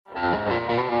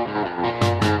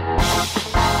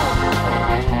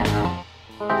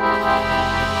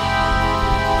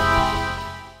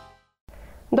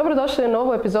Dobrodošli na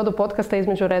novu epizodu podcasta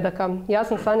Između redaka. Ja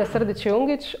sam Sanja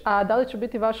Srdić-Jungić, a da li ću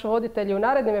biti vaš voditelj u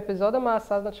narednim epizodama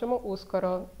saznaćemo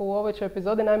uskoro. U ovoj ću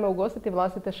epizodi naime ugostiti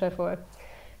vlastite šefove.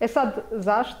 E sad,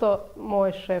 zašto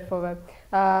moje šefove?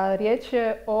 Riječ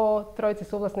je o trojici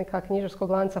suvlasnika knjižarskog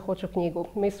lanca Hoću knjigu.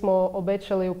 Mi smo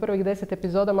obećali u prvih 10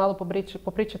 epizoda malo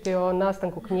popričati o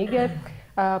nastanku knjige,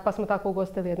 pa smo tako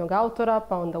ugostili jednog autora,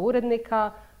 pa onda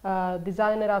urednika,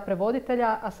 dizajnera,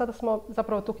 prevoditelja, a sada smo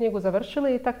zapravo tu knjigu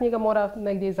završili i ta knjiga mora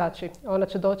negdje izaći. Ona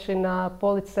će doći na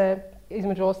police,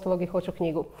 između ostalog i Hoću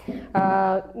knjigu.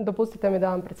 Dopustite mi da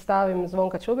vam predstavim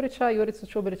Zvonka Čubrića, Juricu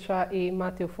Čubrića i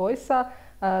Matiju Fojsa,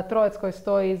 trojac koji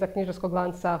stoji iza knjižarskog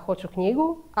lanca Hoću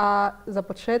knjigu. A za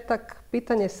početak,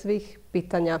 pitanje svih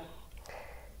pitanja.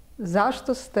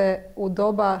 Zašto ste u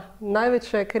doba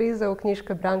najveće krize u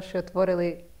knjiškoj branši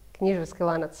otvorili knjižarski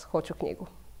lanac Hoću knjigu?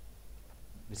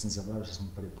 Mislim, zaboravio što smo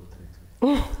prvi put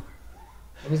rekli.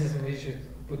 Mislim da smo više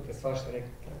puta svašta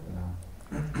rekli.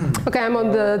 Ok, ajmo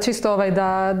čisto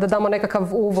da damo nekakav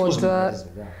uvod.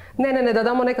 Ne, da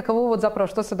damo nekakav uvod zapravo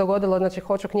što se dogodilo. Znači,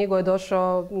 Hoću knjigu je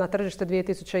došao na tržište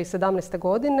 2017.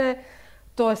 godine.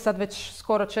 To je sad već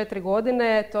skoro 4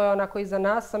 godine, to je onako iza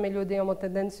nas, a mi ljudi imamo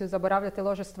tendenciju zaboravljati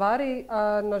loše stvari.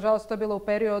 Nažalost, to je bilo u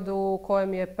periodu u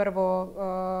kojem je prvo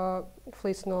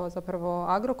flisnuo zapravo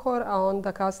Agrokor, a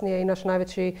onda kasnije i naš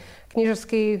najveći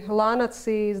knjižarski lanac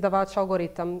i izdavač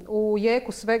Algoritam. U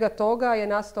jeku svega toga je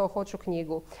nastao Hoću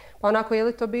knjigu. Pa onako, je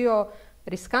li to bio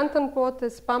riskantan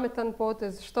potez, pametan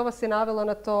potez, što vas je navelo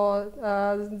na to?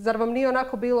 Zar vam nije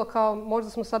onako bilo kao, možda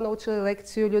smo sad naučili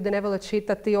lekciju, ljudi ne vole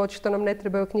čitati, očito nam ne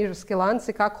trebaju knjižarski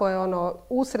lanci, kako je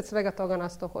usred svega toga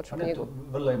nastao Hoću knjigu? To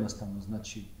vrlo jednostavno,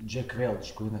 znači Jack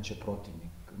Welch, koji je inače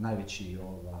protivnik, najveći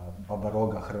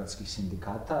babaroga hrvatskih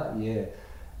sindikata, je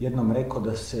jednom rekao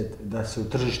da se u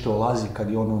tržište ulazi kad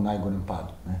je ono u najgorem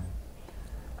padu, ne?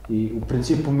 I u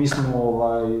principu mi smo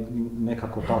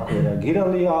nekako tako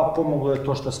reagirali, a pomoglo je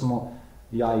to što smo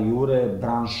ja i Jure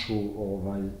branšu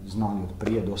znali od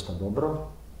prije dosta dobro,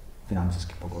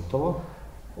 financijski pogotovo.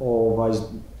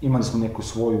 Imali smo neku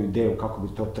svoju ideju kako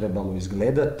bi to trebalo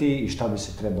izgledati i šta bi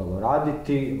se trebalo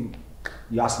raditi.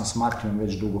 Ja sam s Matijom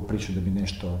već dugo pričao da bi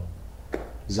nešto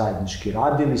zajednički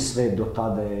radili, sve do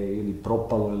tada je ili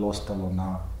propalo ili ostalo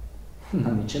na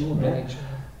ničemu.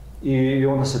 I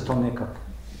onda se to nekako,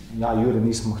 ja i Jure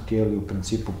nismo htjeli u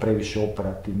principu previše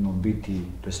operativno biti,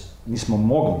 to jest nismo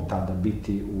mogli tada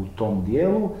biti u tom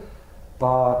dijelu,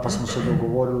 pa smo se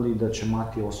dogovorili da će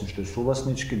Matija, osim što je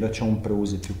suvlasnički, da će on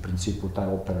preuzeti u principu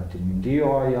taj operativni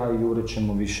dio, a ja i Jure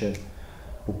ćemo više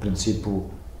u principu,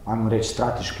 ajmo reći,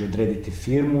 strateški odrediti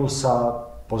firmu sa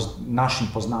našim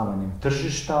poznavanjem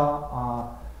tržišta, a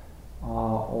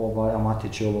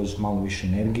Matija će uložiti malo više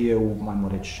energije u, ajmo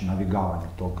reći, navigavanje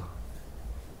tog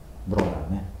broda,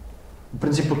 ne? U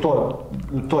principu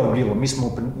to je bilo.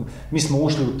 Mi smo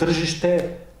ušli u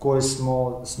tržište koje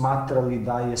smo smatrali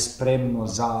da je spremno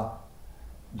za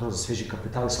svježi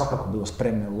kapital, svakako bilo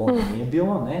spremno, lova nije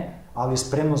bilo, ne? Ali je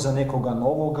spremno za nekoga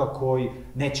novoga koji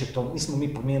neće to, nismo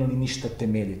mi promijenili ništa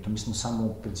temeljito, mi smo samo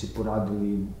u principu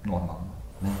radili normalno,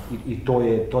 ne? I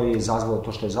to je izazvalo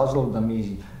to što je izazvalo, da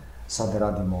mi sada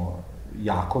radimo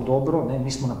jako dobro, ne?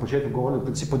 Mi smo na početku govorili u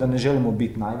principu da ne želimo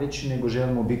biti najveći, nego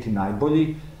želimo biti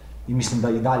najbolji. I mislim da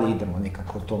i dalje idemo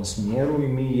nekako u tom smjeru i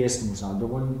mi jesmo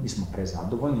zadovoljni, nismo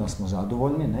prezadovoljni, ali smo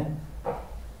zadovoljni, ne?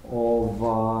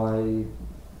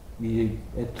 I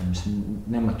eto, mislim,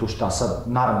 nema tu šta sad,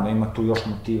 naravno ima tu još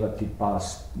motiva, tipa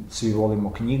svi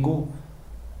volimo knjigu,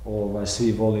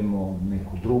 svi volimo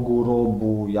neku drugu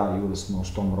robu, ja i Jure smo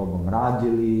s tom robom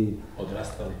radili.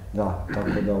 Odrastali. Da, tako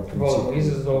da u principu. Volimo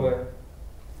izazove.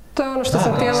 To je ono što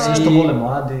sam htjela... Sve što vole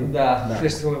mladi. Da, sve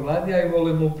što vole mladi, a i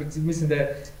volimo u principu, mislim da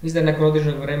je nakon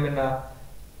određenog vremena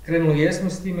krenuli jesmo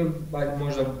s time,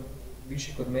 možda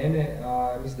više kod mene,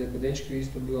 a mislim da je kod dečki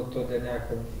isto bilo to da je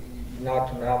nekakav inat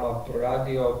u nama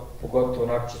proradio, pogotovo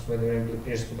nakon što smo jedno vreme bili u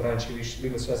knjižarskoj branši, više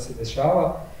bilo sve se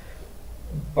dešava,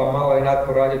 pa malo je inat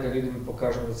proradio da ljudima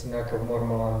pokažemo da se nekakav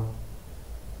normalan,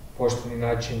 pošteni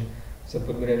način sa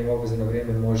podmirenjem obveza na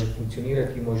vrijeme može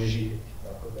funkcionirati i može živjeti.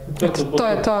 To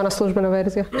je ona službena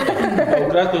verzija.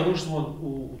 Ukratko, ušli smo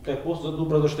u taj posao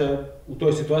upravo što je u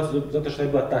toj situaciji, zato što je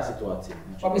bila ta situacija.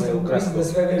 Znači, pa mislim da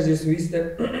sve verzije su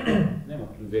iste. Nema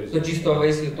tu verzije. To čisto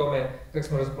ovisi o tome kako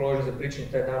smo raspoloženi za pričanje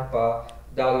taj dan, pa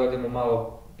da li odemo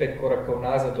malo 5 koraka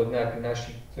unazad od nekakvih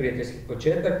naših prijateljskih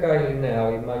početaka ili ne,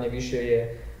 ali manje više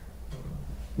je...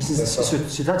 Mislim,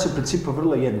 situacija u principu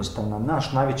vrlo jednostavna.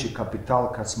 Naš najveći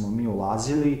kapital kad smo mi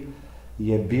ulazili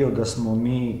je bio da smo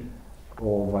mi,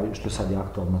 što sad je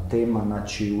aktualna tema,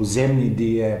 znači u zemlji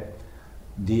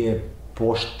gdje je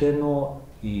pošteno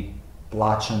i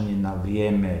plaćanje na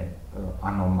vrijeme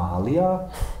anomalija,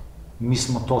 mi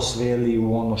smo to sveli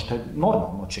u ono što je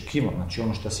normalno očekivano, znači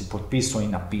ono što si potpisao i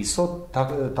napisao,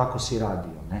 tako si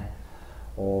radio, ne.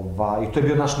 I to je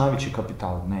bio naš najveći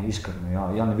kapital, ne,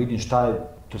 iskreno, ja ne vidim šta je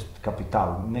to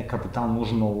kapital, ne kapital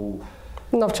nužno u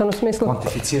novčanom smislu,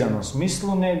 kvantificiranom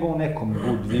smislu, nego u nekom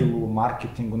goodwillu,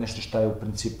 marketingu, nešto što je u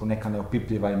principu neka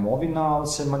neopipljiva imovina, ali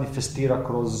se manifestira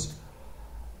kroz,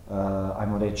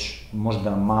 ajmo reći,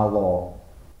 možda malo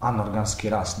anorganski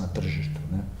rast na tržištu,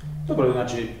 ne. Dobro,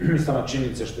 znači, sama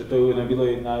činjenica što je to ujedno bilo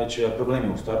i najveće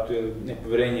probleme u startu, je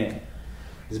nepovjerenje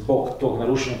zbog tog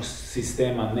narušenog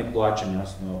sistema neplaćanja,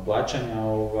 odnosno plaćanja,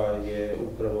 je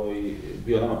upravo i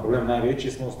bio nama problem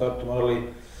najveći. Smo u startu morali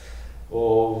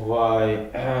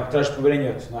tražiti povjerenje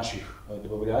od naših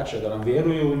dobavljača da nam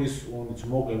vjeruju, nisu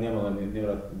mogli,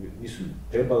 nisu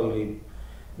trebali,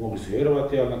 mogli su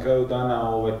vjerovati, ali na kraju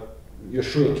dana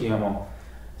još uvijek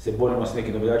se borimo s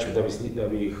nekim dobavljačima da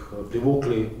bi ih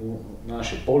privukli na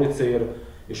naše police, jer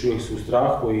još uvijek su u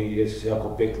strahu i jer su se jako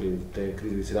pekli te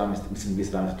krize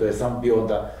 2017. To je samo bio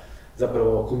onda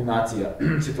zapravo kulminacija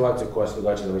situacije koja se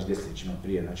događala već desetljećima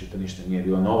prije, znači to ništa nije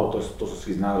bilo novo, to su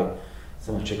svi znali,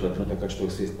 samo čekali trenutak kad će to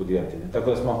sve eksplodirati. Tako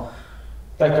da smo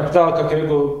taj kapital, kako je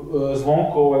rekao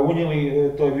Zvonko,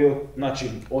 unijeli, to je bio, znači,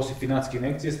 osim financijske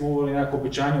injekcije smo uveli nekako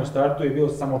obećanje u startu i bilo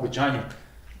samo obećanje.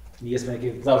 Jesmo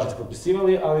neke završnice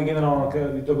potpisivali, ali generalno to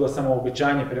je bilo samo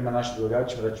obećanje prema našim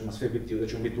dobavljačima da ćemo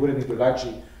biti uredni,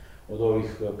 drugačiji od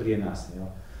ovih prije nas.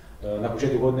 Na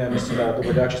početku godine mislim da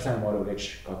dobavljači sami moraju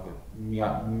reći kako mi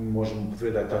možemo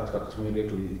potvrditi da je tako kako smo mi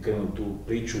rekli i krenuli tu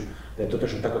priču, da je to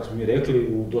točno tako kako smo mi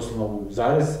rekli, doslovno u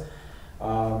zarez,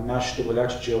 a naši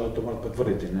dobavljači će to morati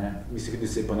potvrditi. Ne? Mislim, vidi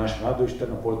se i po našim radu i što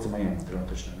na policama imamo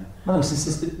trenutačno.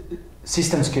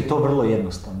 Sistemski je to vrlo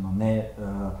jednostavno.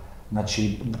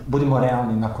 Znači, budimo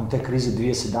realni, nakon te krize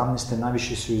 2017.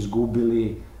 najviše su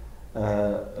izgubili,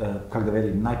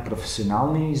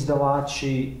 najprofesionalniji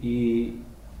izdavači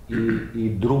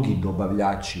i drugi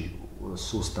dobavljači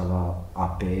sustava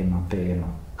APM-a,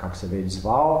 kako se već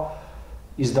zvao.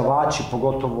 Izdavači,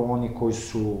 pogotovo oni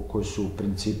koji su u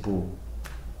principu,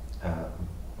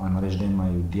 ajmo reći da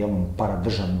imaju dijelom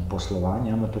paradržavno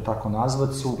poslovanje, ajmo to tako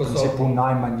nazvati, su u principu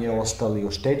najmanje ostali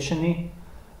oštećeni.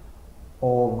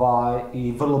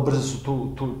 I vrlo brzo su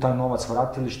taj novac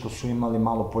vratili što su imali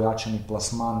malo pojačani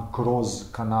plasman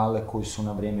kroz kanale koji su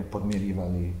na vrijeme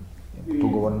podmirivali, tu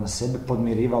govorim na sebe,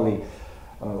 podmirivali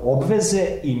obveze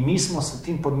i mi smo sa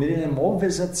tim podmirivanjem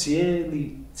obveza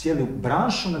cijelu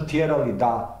branšu natjerali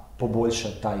da poboljša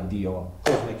taj dio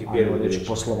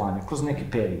poslovanja, kroz neki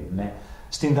period. Ne?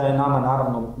 S tim da je nama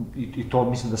naravno, i to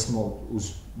mislim da smo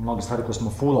uz mnoge stvari koje smo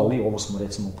fulali, ovo smo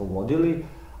recimo pogodili,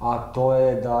 a to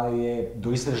je da je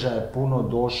do izražaja puno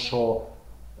došao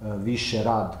više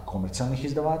rad komercijalnih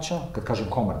izdavača, kad kažem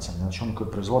komercijalni, znači oni koji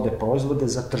proizvode proizvode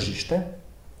za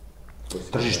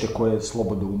tržište koje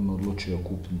slobodoumno odlučuje o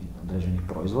kupnji određenih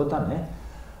proizvoda, ne?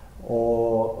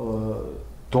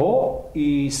 To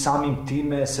i samim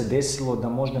time se desilo da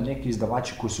možda neki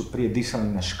izdavači koji su prije disali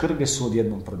na škrge su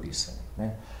odjednom prodisali,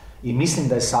 ne? I mislim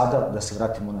da je sada, da se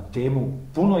vratimo na temu,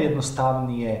 puno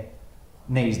jednostavnije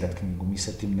ne izdat knjigu, mi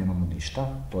sa tim nemamo ništa,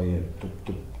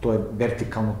 to je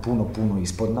vertikalno puno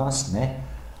ispod nas, ne?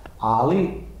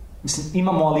 Ali,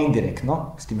 imamo ali indirektno,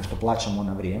 s time što plaćamo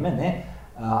na vrijeme, ne?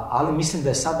 Ali mislim da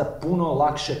je sada puno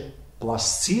lakše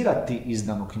plasirati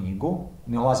izdanu knjigu,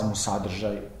 ne ulazimo u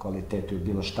sadržaj, kvalitetu i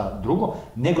bilo šta drugo,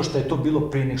 nego što je to bilo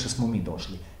prije nego što smo mi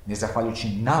došli. Ne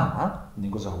zahvaljujući nama,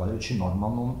 nego zahvaljujući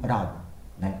normalnom radu,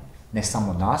 ne? Ne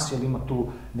samo nas, jer ima tu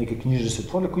neke knjižnice se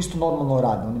otvorile koji isto normalno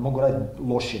rade. Oni mogu raditi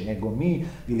lošije nego mi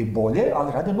ili bolje,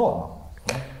 ali rade normalno.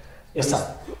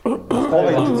 Sad,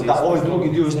 ovaj drugi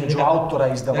dio između autora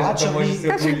i izdavača...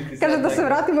 Kaže da se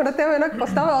vratimo na temu, jednako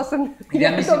postavila sam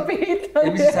jedno pitanje.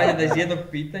 Ja mislim, Sanja, da iz jednog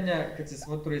pitanja, kad se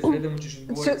sve otvore izvedemo, ćeš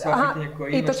odgovoriti sva pitanja koje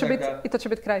imaš. I to će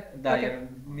biti kraj. Da, jer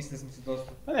mislim da smo se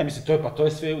dosta... Ne, mislim, to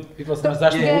je sve, pitala sam nas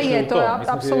zašto je ušli u to. To je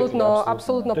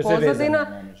apsolutno pozadina,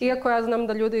 iako ja znam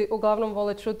da ljudi uglavnom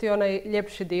vole čuti onaj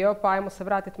ljepši dio, pa ajmo se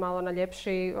vratiti malo na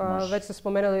ljepši. Već ste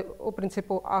spomenuli, u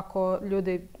principu, ako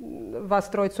ljudi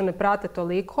vas trojicu ne prate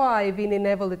toliko, a i vi ni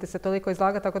ne volite se toliko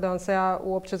izlagati, tako da vam se ja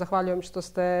uopće zahvaljujem što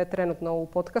ste trenutno u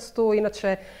podcastu.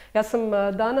 Inače, ja sam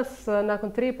danas,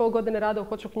 nakon 3,5 godine rada u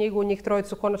Hoću knjigu, njih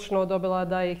trojicu konačno dobila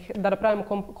da napravimo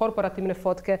korporativne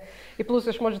fotke. I plus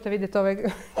još možete vidjeti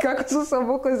kako su se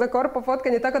obukli za korpo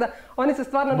fotkanje, tako da oni se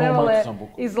stvarno ne vole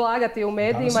izlagati u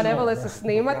medijima, ne vole se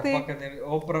snimati.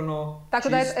 Tako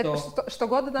da, što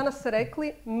god danas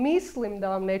rekli, mislim da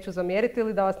vam neću zamjeriti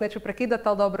ili da vas neću prekidati,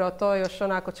 ali dobro, to još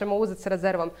onako ćemo uzeti s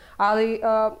rezervom. Ali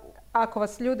ako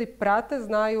vas ljudi prate,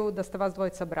 znaju da ste vas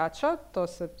dvojica braća, to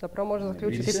se zapravo može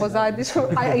zaključiti po zajedničkom,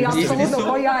 i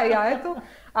apsolutno po jajetu,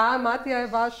 a Matija je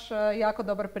vaš jako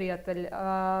dobar prijatelj.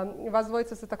 Vas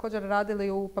dvojica ste također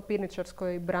radili u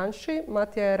papirničarskoj branši,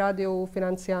 Matija je radio u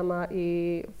financijama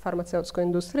i farmaceutskoj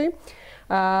industriji.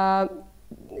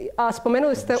 A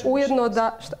spomenuli ste ujedno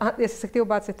da... jesi se htio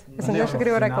ubaciti? Jesam nešto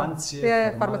krivo rekao?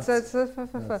 Financije,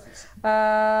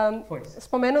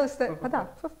 spomenuli ste... Pa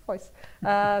da,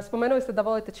 spomenuli ste da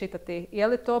volite čitati. Je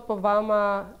li to po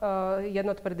vama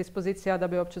jedna od predispozicija da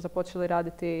bi uopće započeli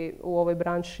raditi u ovoj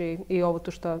branši i ovo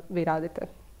tu što vi radite?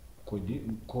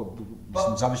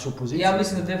 Zavisi u poziciji. Ja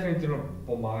mislim da definitivno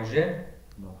pomaže,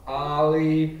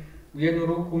 ali u jednu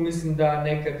ruku mislim da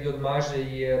nekad i odmaže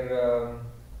jer...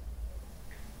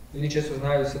 ljudi često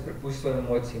znaju se prepustiti svojim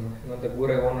emocijama i onda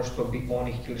guraju ono što bi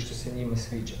oni htjeli, što se njima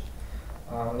sviđa.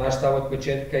 Naš stav od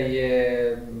početka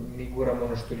je mi guramo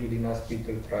ono što ljudi nas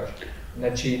pitaju i traže.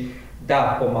 Znači,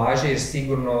 da, pomaže jer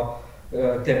sigurno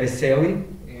te veseli.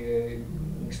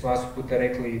 Mi smo vas puta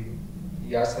rekli,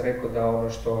 ja sam rekao da ono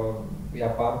što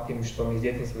ja pamtim, što mi iz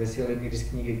djetinjstva veseli miris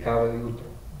knjige i kave ujutro.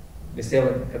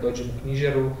 Veselim kad dođem u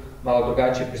knjižaru, malo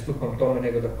drugačije pristupam tome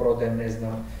nego da prodajem, ne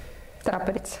znam,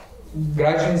 traperice.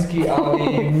 Građanski,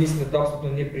 ali mislim da to apsolutno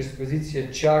nije predispozicija,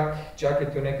 čak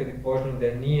je to nekad i poželjno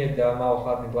da nije, da malo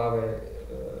hladne glave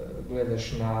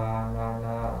gledaš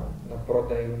na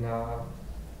prodaju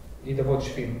i da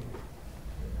vodiš firmu.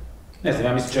 Ne znam,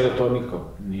 ja mislim da to nikako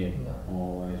nije.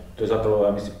 To je zapravo,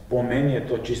 ja mislim, po meni je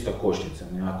to čista košnica.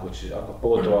 Ako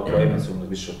pogotovo ako emocionalno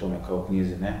više o tome kao u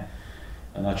knjizi, ne.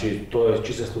 Znači, to je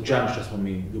čista slučajno što smo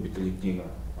mi ljubitelji knjiga.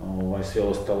 Sve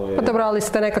ostalo je... Pa dobro, ali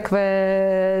ste nekakve,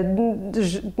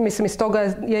 mislim, iz toga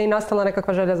je i nastala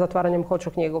nekakva želja za otvaranjem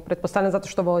Hoću knjigu. Pretpostavljam zato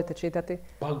što volite čitati.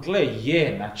 Pa gle,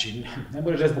 je, znači, ne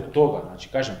možeš reći zbog toga, znači,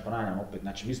 kažem, ponavljam opet,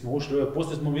 znači, mi smo ušli,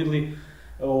 poslije smo vidjeli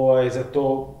za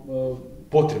to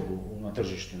potrebu na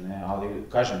tržištu, ne, ali,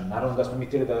 kažem, naravno da smo mi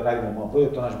htjeli da radimo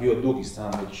maloprodaju, to naš bio dugi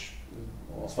san,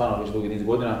 stvarno već dugi niz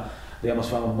godina, da imamo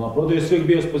stvarno maloprodaju, je sve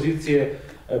bio s pozicije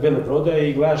veleprodaje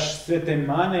i gledaš sve te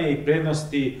mane i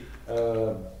prednosti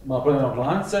maloprodajnog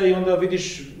lanca i onda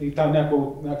vidiš i tam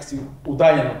nekako si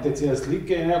udaljen od te cijele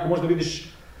slike i nekako možda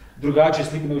vidiš drugačije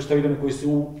slike nego što vidim koji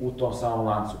su u tom samom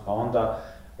lancu, pa onda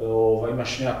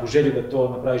imaš nekakvu želju da to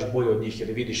napraviš bolje od njih jer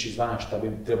vidiš izvana šta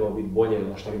bi trebalo biti bolje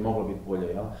ili šta bi moglo biti bolje,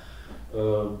 jel?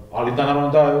 Ali da, naravno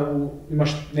da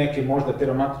imaš neke možda te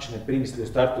romantične primisli u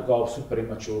startu kao super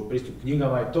imat ću pristup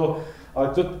knjigama i to, ali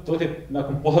to te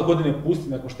nakon pola godine pusti,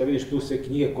 nakon što vidiš tu sve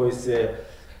knjige koje se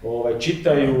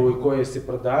čitaju i koje se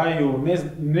prodaju,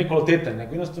 ne kvalitetan,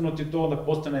 nego jednostavno ti to onda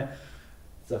postane,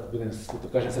 da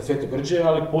kažem sad sveto grđe,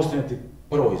 ali postane ti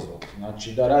proizvod.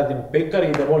 Znači da radim u pekari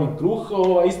i da volim kruh,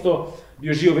 isto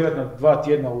bio živo vjerojatno 2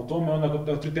 tjedna u tome, onda kod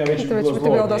 3 tjedna već bilo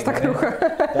zlo. Bilo dosta kruha.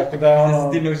 Tako da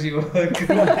Stino živo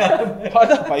Pa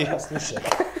da, pa ja, slušaj.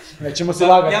 Nećemo se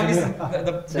lagati. Ja mislim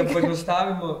da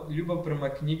pojednostavimo, ljubav prema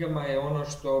knjigama je ono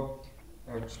što,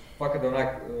 pa kada onak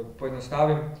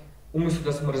pojednostavim, umjesto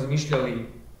da smo razmišljali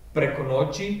preko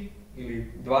noći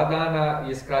ili 2 dana,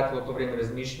 je skratilo to vrijeme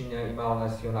razmišljenja i malo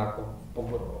nas je onako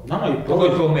poguralo. Nama i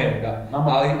pogotovo mene, da.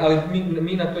 Ali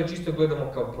mi na to čisto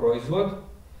gledamo kao proizvod.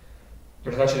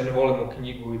 To znači da ne volimo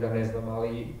knjigu i da ne znam,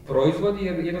 ali proizvod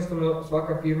je jednostavno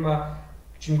svaka firma,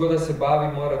 čim god da se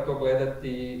bavi, mora to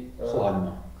gledati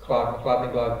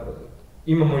hladne glave proizvod.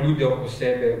 Imamo ljude oko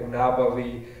sebe u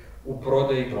nabavi, u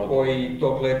prodaji koji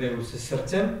to gledaju sa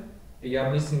srcem. I ja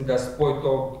mislim da spoj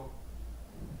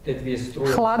te dvije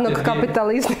struje... Hladnog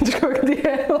kapitalističkog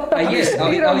dijela. A jest,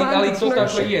 ali to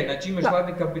tako je. Znači imaš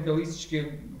hladne kapitalističke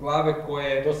glave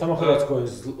koje... To samo Hrvatsko je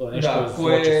nešto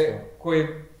zločestvo.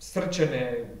 Koje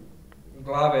srčane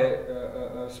glave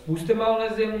spuste malo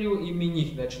na zemlju i mi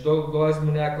njih. Znači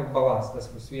dolazimo u nekakav balans, da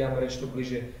smo svi, ajmo reći,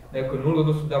 bliže nekoj nuli,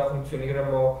 odnosno da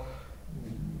funkcioniramo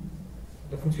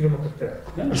kako treba.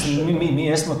 Mi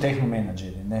jesmo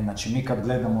tehnomenadžeri, ne? Znači mi kad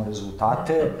gledamo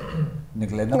rezultate, ne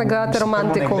gledamo,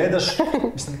 romantiku. Ne gledaš,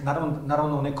 mislim,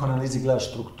 naravno u nekoj analizi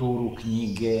gledaš strukturu,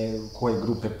 knjige, koje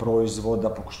grupe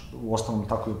proizvoda, u osnovnom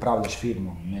tako i upravljaš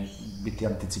firmom, ne biti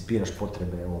anticipiraš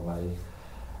potrebe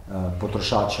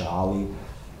potrošača, ali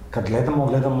kad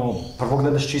prvo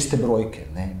gledaš čiste brojke,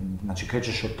 ne? Znači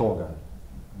krećeš od toga.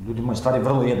 Ljudima je stvari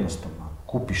vrlo jednostavna,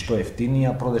 kupiš što jeftinije,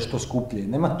 a prodaješ što skuplje.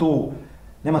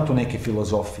 Nema tu neke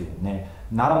filozofije, ne.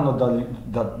 Naravno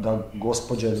da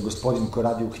gospođa ili gospodin koji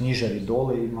radi u knjižari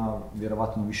dole ima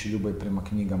vjerovatno više ljubavi prema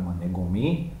knjigama nego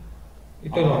mi,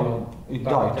 I to je normalno. I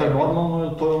to je normalno,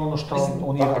 jer to je ono što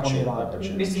oni rade.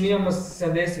 Mislim, imamo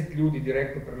 70 ljudi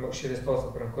direktno prema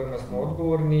 68 prema kojima smo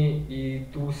odgovorni i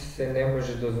tu se ne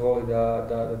može dozvoliti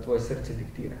da tvoje srce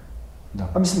diktira. Da,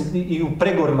 pa mislim i u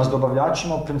pregovorima s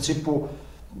dobavljačima u principu,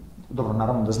 dobro,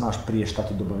 naravno da znaš prije šta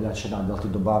ti dobavljač da li ti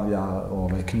dobavlja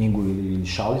knjigu ili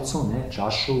šalicu, ne,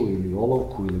 čašu ili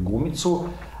olovku ili gumicu,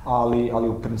 ali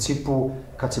u principu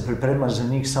kad se pripremaš za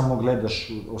njih samo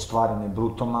gledaš ostvarene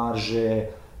bruto marže,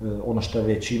 ono što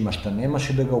već imaš, što nemaš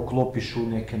i da ga uklopiš u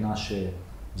neke naše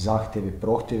zahtjeve,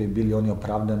 prohtjeve, bili oni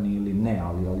opravdani ili ne,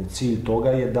 ali cilj toga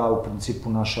je da u principu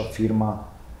naša firma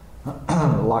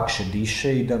lakše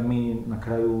diše i da mi na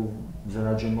kraju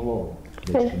zarađujemo lovu.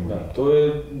 Da, to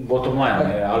je bottom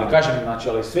line, ali kažem, znači,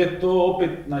 ali sve to opet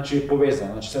znači, je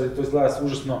povezano, znači sad je to izgleda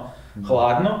užasno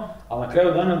hladno, ali na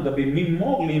kraju dana da bi mi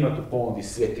mogli imati u ponudi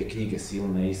sve te knjige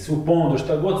silne i svu ponudu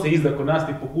šta god se izda kod nas,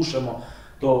 mi pokušamo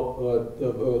to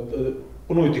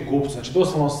ponuditi kupcu, znači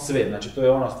doslovno sve, znači to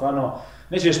je ono stvarno,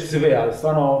 neće reći sve, ali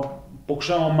stvarno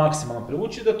pokušavamo maksimalno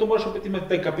privući da to možeš opet imati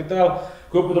taj kapital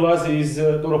koji opet dolazi iz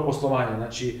dobrog poslovanja,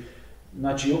 znači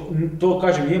to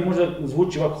kažem, je možda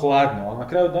zvuči ovako hladno, ali na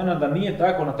kraju dana da nije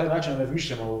tako, na taj način ne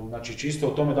razmišljamo, znači čisto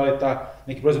o tome da li ta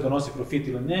neki proizvod donosi profit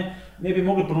ili ne bi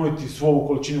mogli ponuditi svu ovu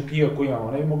količinu knjiga koju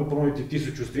imamo, ne bi mogli ponuditi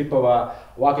 1000 stripova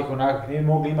ovakvih onakvih, ne bi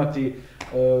mogli imati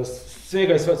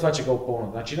svega i svačega u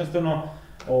ponudi, znači jednostavno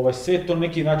sve to na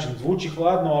neki način zvuči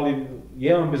hladno, ali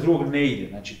jedan bez drugog ne ide,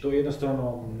 znači to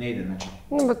jednostavno ne ide, znači.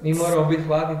 Mi moramo biti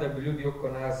hladni da bi ljudi oko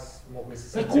nas mogli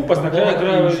se kupac na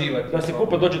kraju uživati. Da se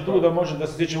kupac dođe tu, da može da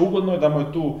se sjeća ugodno, da mu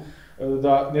je tu,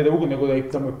 ne da je ugodno, nego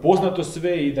da mu je poznato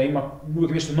sve i da ima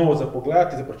uvijek nešto novo za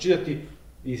pogledati, za pročitati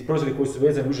i proizvodi koji su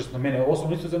vezani, užasno mene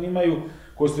osobno isto zanimaju,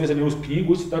 koji su vezani uz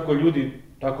knjigu, isto tako ljudi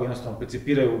tako jednostavno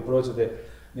percipiraju proizvode,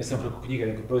 ne samo preko knjige,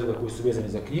 nego proizvoda koji su vezani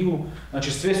za knjigu.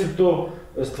 Znači sve su to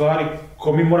stvari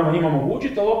koje mi moramo njima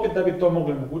omogućiti, ali opet da bi to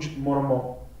mogli omogućiti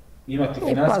moramo imati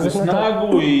financijsku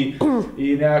snagu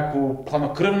i nekakvu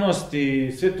hladnokrvnost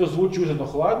i sve to zvuči užasno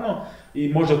hladno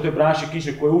i možda u toj branši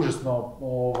knjižnice koja je užasno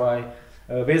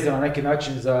vezana na neki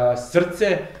način za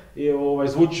srce i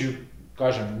zvuči,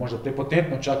 kažem, možda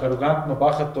prepotentno, čak arogantno,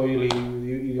 bahato ili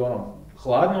ono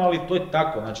hladno, ali to je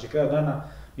tako, znači na kraju dana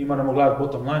mi moramo gledati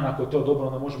bottom line, ako je to dobro,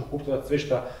 onda možemo kupiti sve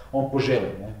što on poželi.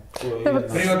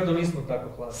 Privatno nismo tako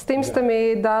hladni. S tim ste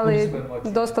mi dali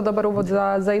dosta dobar uvod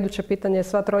za iduće pitanje.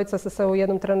 Sva trojica ste se u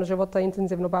jednom trenu života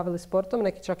intenzivno bavili sportom,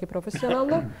 neki čak i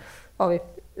profesionalno. Ovi,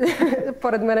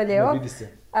 pored mene lijevo. Vidi se.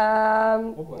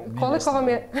 Koliko vam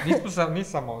je...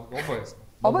 Nisam oboje smo.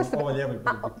 Oboje ste...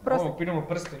 Ovo piramo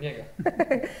prst u njega.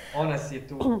 Ona si je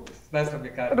tu,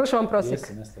 najslabije kare. Rušo vam prosjek.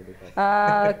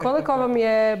 Koliko vam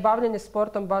je bavljenje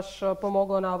sportom baš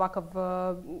pomoglo na ovakav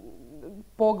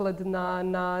pogled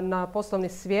na poslovni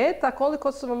svijet, a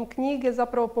koliko su vam knjige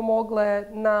zapravo pomogle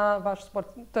na vaš sport,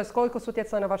 to jest koliko su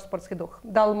utjecale na vaš sportski duh?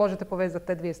 Da li možete povezati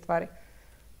te dvije stvari?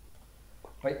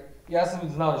 Pa ja sam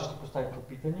znao da ćete postaviti to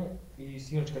pitanje i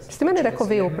sinoć kad sam... Ste meni rekao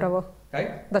vi upravo? Kaj?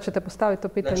 Da ćete postaviti to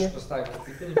pitanje? Da ću postaviti to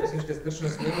pitanje, pa sinoć kad sam kršao na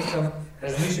smjeru sam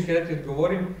razmišljao kada ti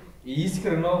odgovorim i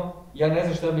iskreno ja ne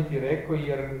znam šta bi ti rekao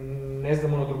jer ne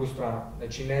znam onu drugu stranu.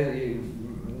 Znači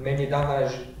meni je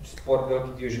danas sport veliki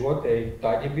dio života i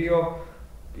tad je bio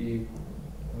i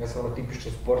ja sam ono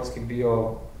tipično sportski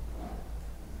bio,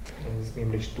 ne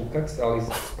smijem reći tukac, ali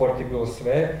sport je bilo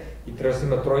sve i trebao sam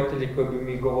imati roditelji koji bi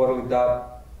mi govorili da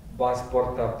van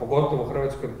sporta, pogotovo u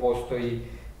Hrvatskoj, postoji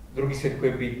drugi svijet koji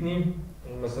je bitniji.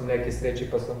 Imao sam neke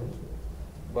sreće pa sam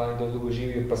vani dosta dugo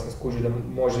živio pa sam skužio da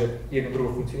može jedno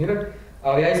drugo funkcionirati.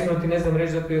 Ali ja iskreno ti ne znam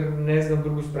reći zato jer ne znam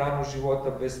drugu stranu života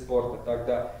bez sporta. Tako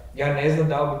da ja ne znam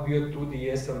da li bi bio tu gdje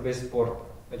jesam bez sporta.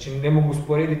 Znači ne mogu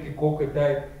usporediti koliko je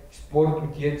taj sport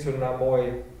utjecao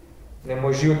na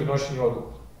moj život i donošenje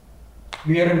odluka.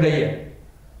 Vjerujem da je.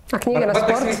 A knjige na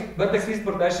sport? Dakle, svi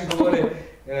sportaši govore,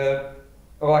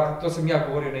 ovako, to sam ja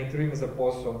govorio na intervjuima za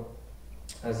posao.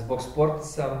 Zbog sporta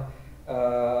sam,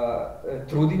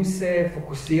 trudim se,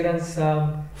 fokusiran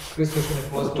sam,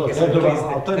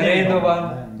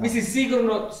 redovan. Mislim,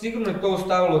 sigurno je to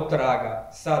ostavilo traga.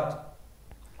 Sad,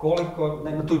 koliko...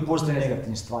 Ne, tu i postoje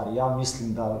negativne stvari. Ja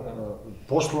mislim da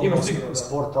poslovno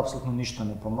sport apsolutno ništa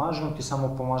ne pomaže, on ti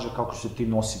samo pomaže kako se ti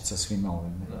nositi sa svime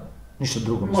ovim. Ništa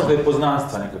drugo. Možda je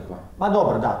poznanstva nekakva. Ma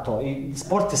dobro, da, to. I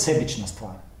sport je sebična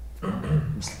stvar.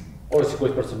 Mislim. Ovisi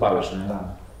koji sport se baviš, ne?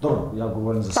 Da. Dobro, ja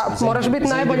govorim za sve. Moraš biti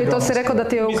najbolji, to si rekao da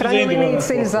ti je u krajnjoj liniji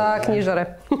cilj za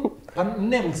knjižare. Pa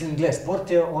ne, mislim, gle,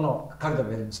 sport je ono, kako da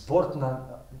velim, sport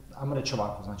ajmo reći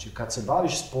ovako, znači kad se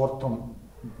baviš sportom,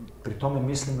 pri tome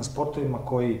mislim na sportovima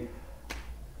koji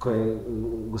koje je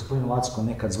gospodin Lacko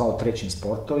nekad zvao trećim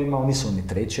sportovima, oni su ni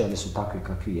treći, ali su takvi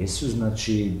kakvi jesu,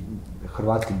 znači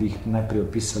Hrvati bi ih najprije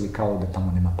opisali kao da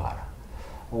tamo nema para.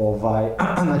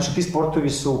 Znači ti sportovi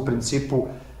su u principu,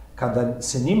 kada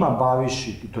se njima baviš,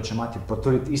 i to će Mati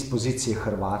potvrditi, iz pozicije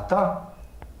Hrvata,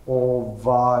 u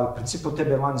principu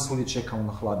tebe vani svugdje čekamo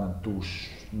na hladan tuš,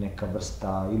 neka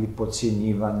vrsta ili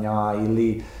podcjenjivanja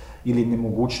ili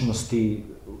nemogućnosti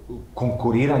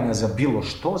konkuriranja za bilo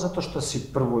što, zato što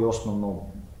si prvo i osnovno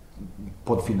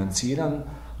podfinanciran,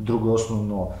 drugo i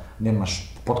osnovno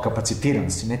nemaš,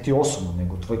 podkapacitiran si, ne ti osobno,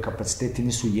 nego tvoji kapaciteti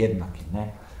nisu jednaki,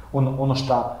 ne?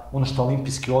 Ono što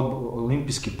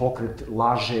olimpijski pokret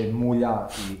laže, mulja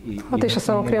i otišao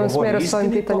sam u krivom smjeru s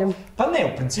ovim pitanjem. Pa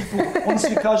ne, u principu, oni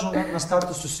svi kažu na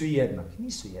startu su svi jednaki.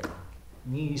 Nisu jednaki.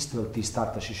 Nije isto da ti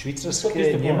startaš iz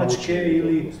Švicarske, Njemačke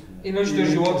ili... I noći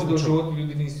do života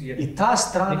ljudi nisu jednaki.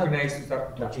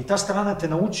 I ta strana te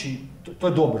nauči, to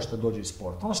je dobro što dođe iz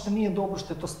sporta. Ono što nije dobro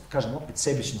što je to, kažem, opet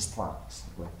sebična stvar.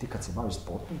 Ti kad se baviš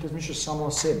sportom, ti razmišljaš samo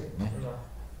o sebi, ne?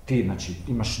 Ti, znači,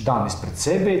 imaš dan ispred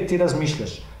sebe i ti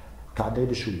razmišljaš kada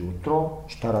ideš ujutro,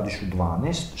 šta radiš u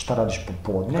 12, šta radiš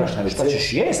popodne, šta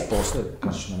ćeš jest poslije,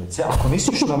 kad ćeš na WC. Ako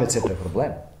nisi išao na WC, to je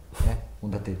problem. Ne?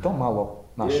 Onda te to malo,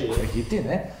 prehiti,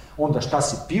 ne? Onda šta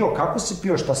si pio, kako si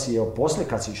pio, šta si jeo poslije,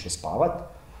 kad si išao spavat.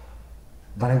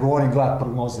 Da ne govorim gledat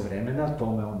prognoze vremena, to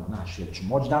me jel ću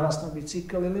moći danas na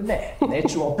bicikl ili ne,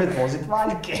 neću opet voziti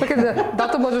valjke. Da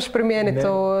to možeš primijeniti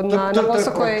na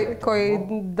posao koji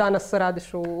danas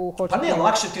radiš u hoću. Pa ne,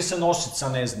 lakše ti se nositi sa,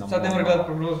 ne znam. Sad ne mora gledat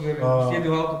prognozu jer sjedi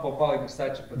u auto pa opali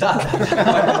grisače. Da.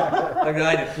 Tako da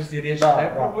ajde, tu si riješio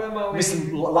taj problem, ali...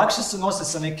 Mislim, lakše se nositi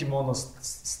sa nekim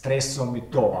stresom i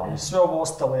to, ali sve ovo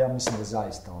ostalo ja mislim da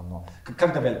zaista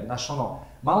kako da velim,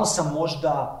 malo sam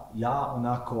možda ja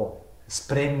onako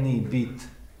spremni biti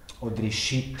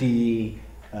odriješitiji,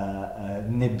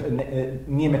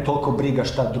 nije me toliko briga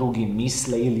šta drugi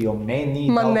misle ili o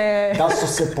meni, da su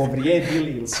se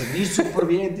povrijedili ili se nisu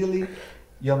povrijedili,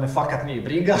 jer me fakat nije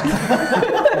briga.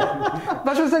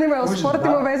 Baš me zanima, jel sport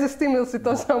ima veze s tim ili si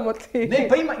to samo ti? Ne,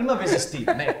 pa ima veze s tim,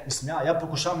 ne. Mislim, ja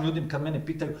pokušavam ljudima kad mene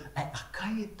pitaju, a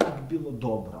kaj je tak bilo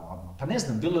dobro? Pa ne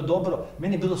znam, bilo je dobro,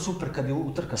 meni je bilo super kad je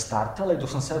utrka startala i dok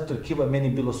sam se utrkivao, meni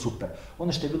je bilo super.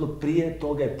 Ono što je bilo prije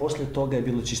toga i poslije toga je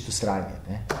bilo čisto sranje,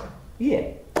 ne?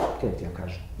 Je, kaj ti ja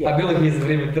kažem. A bilo je za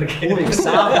vrijeme trke. Uvijek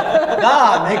sam,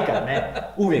 da, nekad, ne.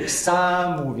 Uvijek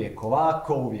sam, uvijek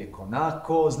ovako, uvijek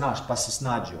onako, znaš, pa se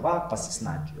snađi ovak, pa se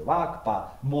snađi ovak,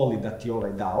 pa moli da ti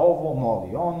ovaj da ovo,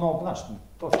 moli ono, znaš,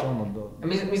 to što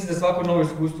Mislim da svako novo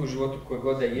iskustvo u životu koje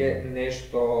god da je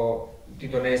nešto, ti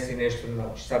donesi nešto,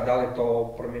 znači sad da li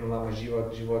to promijenilo nama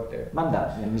živote? Ma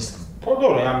da, ja mislim. Pa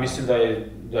dobro, ja mislim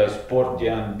da je sport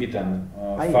jedan bitan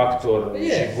faktor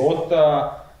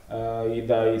života. I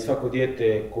da i svako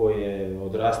dijete koje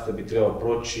odrasta bi trebalo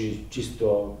proći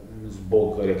čisto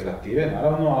zbog rekreative,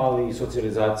 naravno, ali i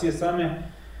socijalizacije same.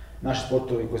 Naši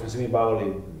sportovi koji smo se mi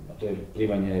bavili, a to je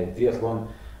plivanje, triatlon,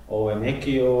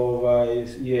 neki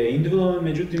je individualan,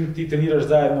 međutim ti treniraš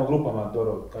zajedno u grupama,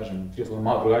 dobro, kažem, triatlon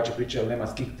malo drugačija priča, ali nema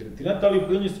skih tretirati, ali u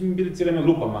plivanju smo bili cijelime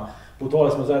grupama,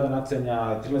 putovali smo zajedno na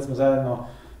cenja, trenirali smo zajedno,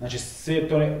 znači sve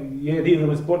to je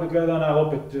individualni sport na kraju dana, ali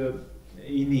opet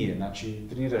i nije, znači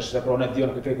treniraš zapravo onaj dio,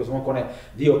 onaj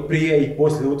dio prije i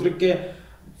poslije utrke,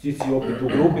 ti si opet u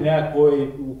grupi nekakvoj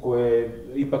u kojoj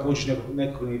ipak učiš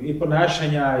nekog i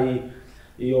ponašanja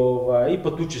i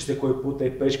potučeš se koji puta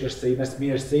i prečkaš se i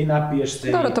nasmiješ se i napiješ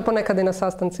se. Dobro, to ponekad i na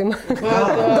sastancima.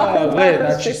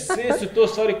 Znači sve su to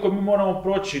stvari koje mi moramo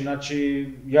proći, znači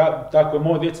ja, tako je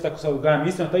moja djeca, tako sad odgajam,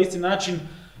 mislim na taj isti način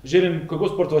želim koji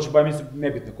god sport hoće baviti, mislim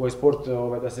nebitno koji sport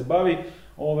da se bavi,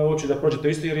 hoću da prođe to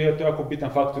isto jer je to jako bitan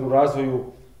faktor u razvoju,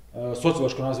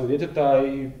 sociološkom razvoju djeteta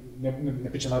i ne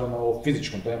pričam naravno o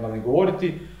fizičkom, to nema ni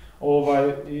govoriti,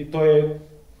 i to je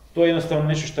jednostavno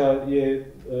nešto što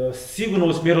je sigurno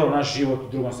usmjerilo naš život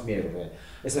u drugom smjeru.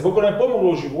 Sad, koliko nam je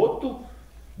pomoglo u životu,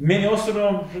 meni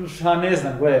osobno, ne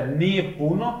znam, nije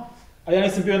puno, a ja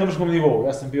nisam bio na vrškom nivou,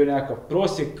 ja sam bio nekakav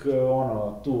prosjek,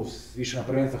 tu više na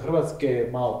prvenstva Hrvatske,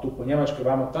 malo tu po Njemačkoj,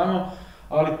 vamo tamo,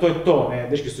 ali to je to, ne,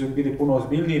 dečki su bili puno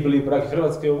ozbiljniji, bili praki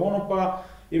Hrvatske pa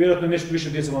i vjerojatno nešto više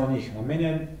utjecalo na njih.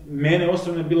 Mene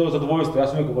osobno je bilo zadovoljstvo, ja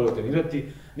sam uvijek volio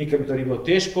trenirati, nikad mi to nije bilo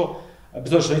teško, bez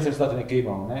obzira što nisam rezultate neke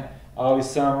imao, ne, ali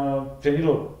sam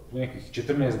trenirao u nekih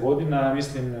 14 godina,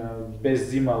 mislim,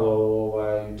 bez imalo,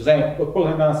 od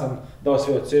pola dana sam dao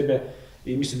sve od sebe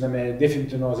i mislim da me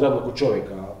definitivno zradilo kod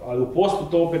čovjeka, ali u poslu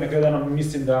to opet na kraju dana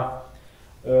mislim da,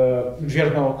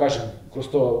 vjerojatno kažem, kroz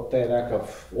to taj nekakav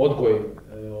odgoj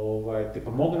te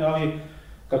pomogne, ali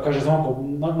kako kaže Zvonko,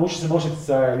 nauči se nositi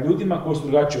sa ljudima koji su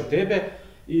drugačiji od tebe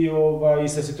i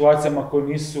sa situacijama koje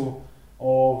nisu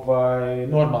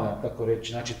normalne, tako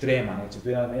reći, znači trema. Znači, to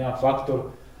je jedan faktor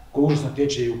koji užasno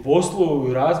tječe i u poslu,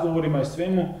 i u razgovorima i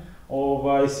svemu,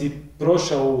 si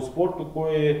prošao u sportu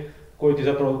koji ti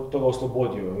zapravo toga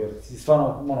oslobodio, jer si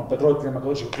stvarno, pred roditeljima kad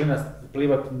dođe klinac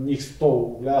plivat njih 100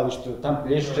 u gledalištu, tam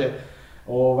plješće,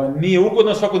 nije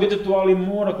ugodno svako djetetu, ali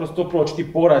mora kroz to proći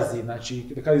ti porazi,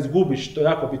 znači kad izgubiš, to je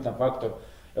jako bitan faktor.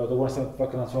 Evo, da govorim sam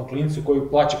na svom klincu koji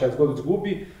plaće kad god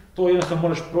izgubi, to jednostavno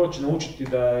moraš proći, naučiti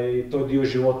da je to dio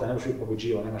života, ne možeš uvijek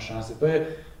pobjeđivati, nema šanse.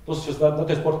 To su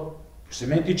zato je sport, što se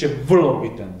meni tiče, vrlo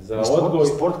bitan za odgoj.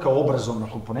 Sport kao obrazovna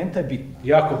komponenta je bitna.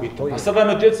 Jako bitno. A sad da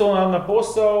me utjecalo na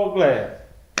posao, gledaj,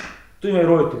 tu ima i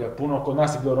roditelja puno, kod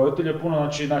nas je bilo roditelja puno,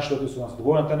 znači naši roditelji su nas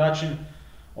dogovorili na taj način,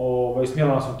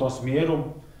 smjerili nas u tom smjeru,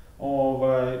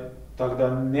 tako da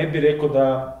ne bih rekao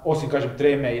da, osim kažem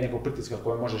treme i nekog pritiska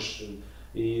koje možeš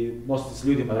i nositi s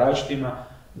ljudima različitima,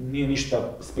 nije ništa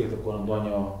spektakularno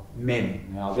donio meni,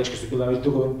 ali dečki su bili na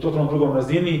totalno drugom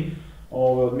razini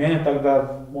od mene, tako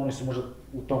da oni su možda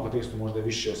u tom kontekstu možda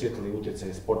više osjetili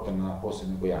utjecaj sporta na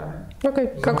posebno nego ja.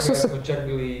 Ok, kako su se... Smo čak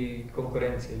bili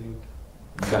konkurencije ljudi.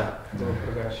 Da.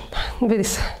 Vidi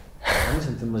se. Ja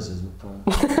nisam te mrzio zbog toga.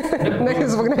 Neki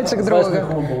zbog nečeg drugoga. Zvali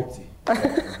smo homobolci.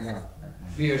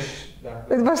 Bio još, da.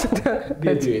 Baš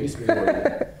Bio, nismo govorili.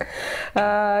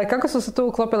 Kako su se tu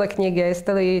uklopile knjige?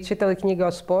 Jeste li čitali knjige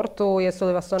o sportu? Jesu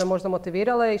li vas one možda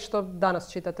motivirale? I što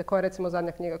danas čitate? Koja je recimo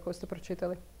zadnja knjiga koju ste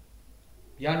pročitali?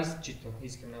 Ja nisam čitao,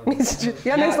 iskreno.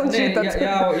 Ja nisam čitati.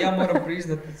 Ja moram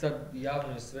priznati sad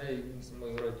javno sve, i mislim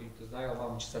moji roditelji to znaju, ali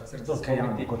vam će sad srce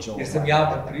slomiti, jer sam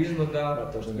javno priznao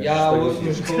da ja u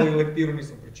osnovnoj školi lektiru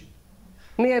nisam pročitao.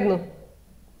 Nijednu?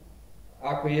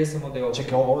 Ako jesam, onda je ovo.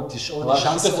 Čekaj, ovo ti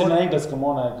šansa si na engleskom,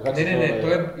 Ne, to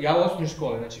je ja u osnovnoj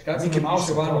školi, znači kad sam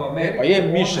Miše van u Ameriku, pa je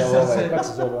Miše, kako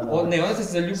se zove ona? Ne, onda sam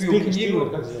se zaljubio u knjigu,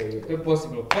 to je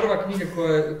posebno. Prva knjiga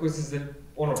koja se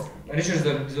nećeš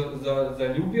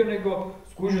zaljubio, nego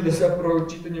skužio da zapravo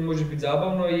čitanje može biti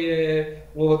zabavno, je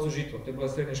Lovac u žitlu. To je bila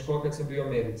srednja škola kad sam bio u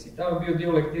Americi. Tamo bio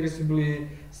dio lektire, su bili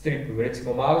stripovi,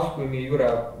 recimo Maus koji mi je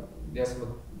Jura, ja sam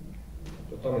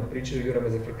o tome pričao, Jura me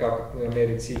zafrkao kako u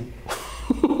Americi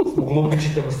smo glupi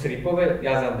čitamo stripove,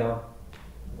 ja znam da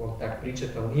on tak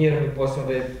pričati, ali nije, jer mi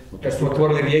posljedno da je, kad smo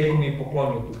otvorili Rijeku, mi je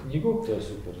poklonio tu knjigu. To je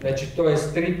super. Znači, to je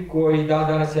strip koji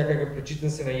danas ja kad ga pročitam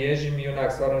se naježim i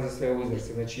onak stvarno za sve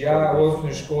uzvrste. Znači, ja u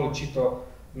osnovnoj školi čitao,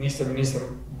 nisam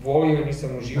volio,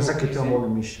 nisam uživao. Zaki te on voli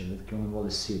Miše, da on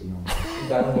voli sir.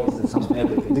 Da, on voli sam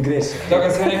digresija. Toga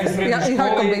sam neke srednje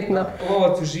školi,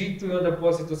 Lovac u žitu i onda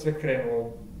poslije to sve krenulo.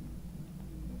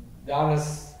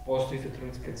 Danas postoji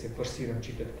trenutak kad se forsiram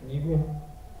čitati knjigu.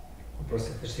 Upravo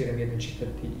se forsiram jednu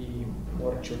čitati i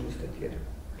morat ću odustati jer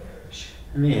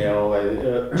nije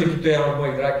Čekaj, to je jedan od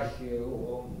mojih dragih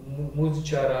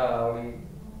muzičara, ali...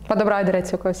 Pa dobro, ajde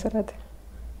reci o kojoj se radi.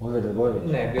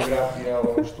 Ne, biografija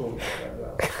Štulića,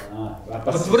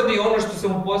 da. Potvrdio ono što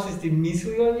sam u posljednosti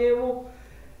mislio o njemu,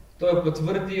 to je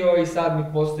potvrdio i sad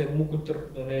mi postaje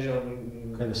mukotrpno, ne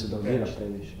želim... Kaj da se dogira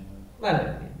previše?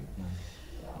 Ne.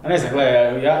 A ne znam,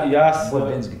 gledaj, ja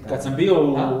kad sam bio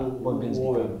u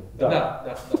ovoj... Da.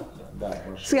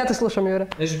 Ja te slušam, Jure.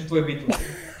 Nešto tvoje Beatlesi.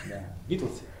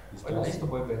 Beatlesi? Isto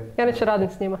boy band. Ja neće radim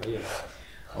s njima.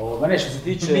 Što se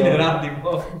tiče... Mi ne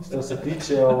radimo. Što se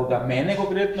tiče mene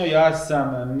konkretno,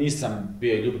 nisam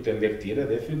bio ljubitelj lektire,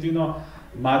 definitivno.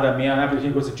 Mada mi ja najbolji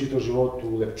knjig koji sam čitao u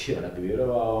životu lektira, ne bi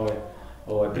vjerovao,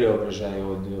 Preobražaj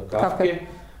od Kafke.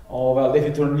 Ali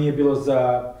definitivno nije bilo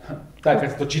za taj kad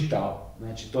sam to čitao.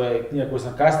 Znači, to je knjiga koju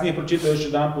sam kasnije pročitao još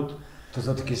jedan put. To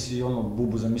zato kaj si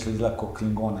Bubu zamislio izgleda kao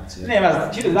Klingonac.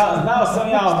 Znao sam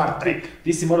ja,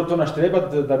 ti si morao to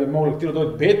naštrebat da bi mogli lektiru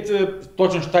dobiti 5,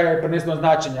 točno šta je preneseno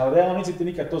značenje, ali realno nisi ti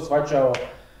nikad to shvaćao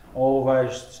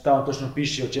šta on točno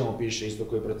piše, o čemu piše, isto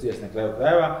koji je proces na kraju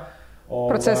krajeva.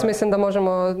 Proces mislim da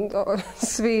možemo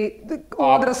svi u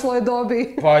odrasloj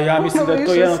dobi. Pa ja mislim da je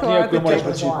to jedna knjiga koju moraš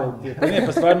pročitati. Ne,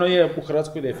 pa stvarno je u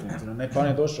Hrvatskoj definitivno. Ne, pa on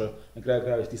je došao na kraju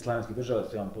krajeva iz tih slavenskih država,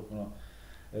 sve on potpuno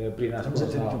prije nas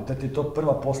poznao. Da ti je to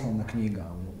prva poslovna knjiga.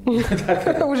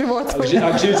 U životu. Ali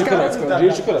živiš u Hrvatskoj.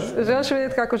 Želiš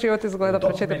vidjeti kako život izgleda,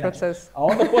 pročiti proces. A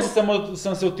onda poslije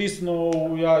sam se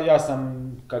utisnuo, ja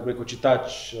sam, kako bi rekao,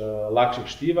 čitač lakšeg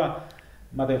štiva.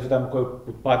 Mada je to tamo koji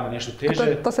padne nešto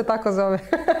teže. To se tako zove.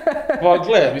 Pa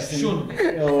gle, mislim... Šund.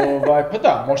 Pa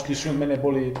da, možda ti šund, mene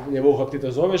boli lijevo uho ako ti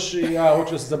to zoveš i ja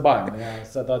hoću da se zabavim. Ja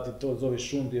sad da ti to zoveš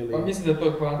šund ili... Pa mislim da to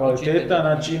je kvaliteta,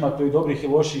 znači ima tu i dobrih i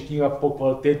loših knjiga po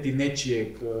kvaliteti nečijeg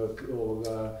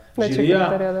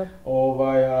žirija.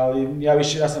 Ali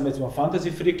ja sam recimo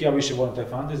fantasy freak, ja više volim taj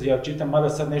fantasy, ja čitam, mada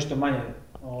sad nešto manje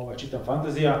čitam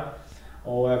fantazija.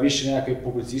 više nekakve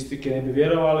publicistike, ne bi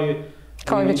vjerovali.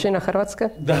 Kao i većina Hrvatske.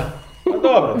 Da. Pa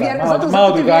dobro, Zato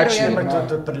malo drugačije.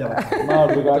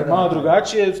 Malo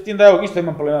drugačije, s tim da evo, isto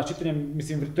imam problema s čitanjem,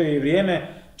 mislim, to je i vrijeme,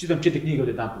 čitam 4 knjige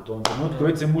odjedanput u ovom trenutku,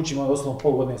 već se mučim doslovno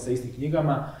pol godine sa istim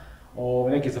knjigama,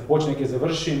 neke započnem, neke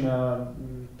završim,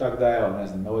 tako da evo, ne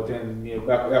znam, ovaj tren mi je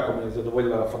jako me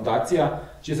zadovoljila Fondacija,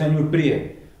 čitao sam nju i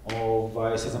prije,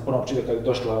 sad sam ponovno čitao kad je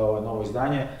došla novo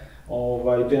izdanje,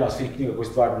 to je jedna od svih knjiga koje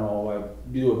stvarno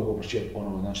bilo mogu pročitati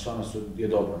ponovo, znači stvarno je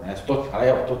dobro, ne, ali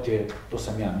evo, to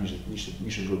sam ja,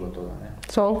 ništa drugo od toga, ne.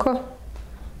 Zvonko?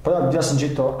 Pa da, ja sam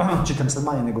čitam sad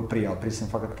manje nego prije, ali prije sam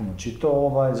fakat puno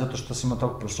čitao, zato što sam imao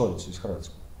takvu profesoricu iz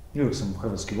Hrvatske. Uvijek sam u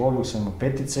hrvatski volio, uvijek sam imao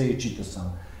petice i čitao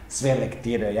sam sve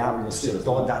lektire, javljao se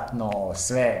dodatno,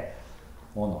 sve,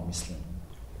 mislim.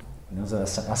 Ne znam,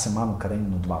 ja sam Anu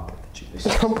Kareninu 2 puta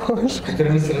čitao. Bože.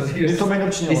 To nisi razviješ. To meni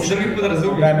uopće nije loše. Nisi drugi put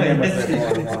razumiješ.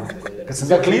 Kad sam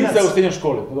Za bio klinac... klinca u srednjoj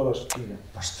školi, to dobro što knjiga.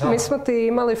 Pa šta? Mi smo ti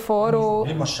imali foru...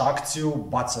 Imaš akciju,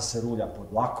 baca se rulja pod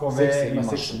vlakove,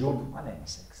 imaš ljub... Ma nema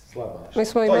seksa. Slabo. Mi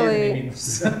smo To je imali... jedini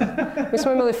minus. Mi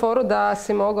smo imali foru da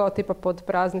si mogao tipa pod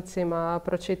praznicima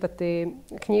pročitati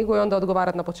knjigu i onda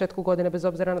odgovarati na početku godine bez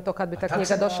obzira na to kad bi ta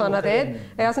knjiga došla na red.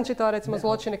 Ja sam čitala recimo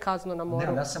Zločin i kaznu na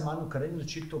moru. Ne, ja sam Anu Kareninu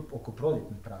čitao oko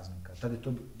proljetnih praznika. Tad je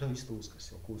to isto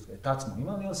Uskrs, oko Uskrs. Tad smo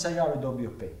imali, ali sam ja dobio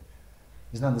 5.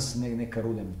 I znam da se neka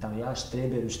rulja mi tamo, ja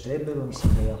štreberu,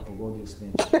 mislim da ja pogodio s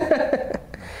nečim.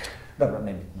 Dobro,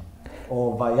 nebitno.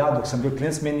 Ja dok sam bio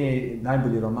klinac, meni je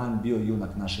najbolji roman bio Junak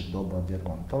našeg doba od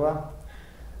Lermontova.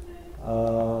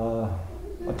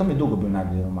 A to mi je dugo bio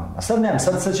najbolji roman. A sad nemam,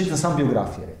 sad čitam samo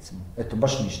biografije recimo. Eto,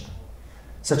 baš ništa.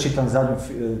 Sad čitam zadnju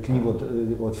knjigu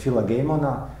od Phila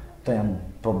Gaimona, to je jedan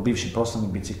bivši proslavni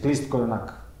biciklist koji je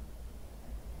onak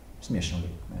smiješan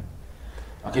lik.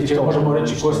 A možemo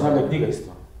reći koja je najbolja knjiga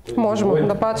isto? Možemo,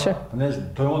 dapače. Pa ne znam,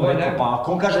 to je on rekao, pa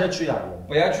ako on kaže reću ja.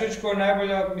 Pa ja ću reći koja je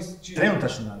najbolja, mislim...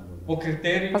 Trenutačno najbolja. Po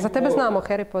kriteriju... Pa za tebe znamo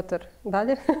Harry Potter.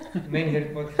 Dalje? Meni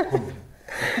Harry Potter.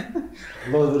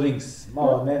 Lord of the Rings,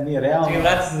 malo nije realno. Čekaj,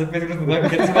 vrati se za 5 minuta, daj mi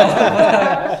kad si malo.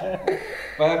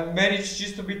 Pa meni će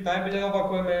čisto biti najbolja ova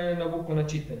koja me navukla na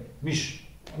čitanje. Miš?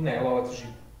 Ne, Lovac u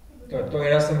žitu. To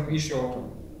je, ja sam išao,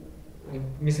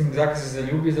 mislim, zakaj se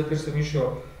zaljubio, zato što sam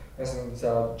išao, ja sam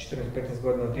za 14-15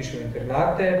 godina otišao u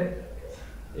internate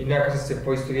i nekako sam se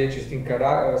poistovjećio s tim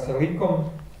sa likom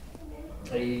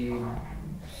i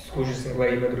skužio sam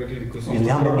gledati ima drugi ljudi koji su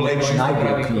isto problema, isto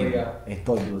pravi koji ja.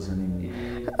 To je bilo zanimljivo.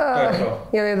 To je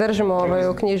to. Jel je držimo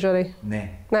u knjižari?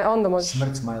 Ne. Ne, onda može.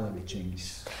 Smrt Smajlović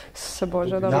Engis. Se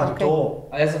Bože, dobro, Ja okej. to...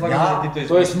 A ja sam fakat da ti to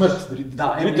To je izmišljam. smrt.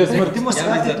 Da, to je smrt. ti možeš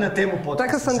vratiti na temu podcasta.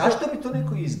 Tako sam Zašto bi to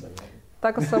neko izdao?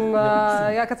 Tako sam,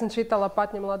 ja kad sam čitala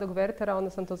Patnje mladog Wertera, onda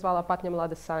sam to zvala Patnje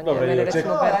mlade Sanje. Dobro, Mene čekaj,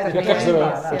 recimo Werter kako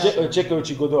se nije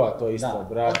čekajući Godota, to je isto,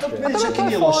 brate. A to meni to čak i je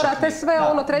nije loša fora, te knjiga. sve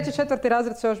Da. ono 3. 4.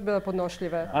 razred su još bile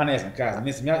podnošljive. A ne znam, kažem,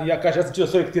 mislim, ja kažem, ja sam čitao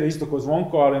sve lektire isto kao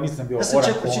Zvonko, ali nisam bio Ja sam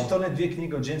orak čitao one 2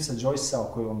 knjige od Jamesa Joycea,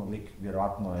 o kojoj ono lik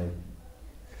vjerojatno je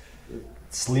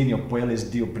slinio po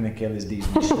LSD-u, prije neke LSD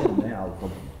izmišljen, ne, ali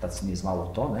tad se nije zvalo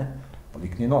to, ne, pa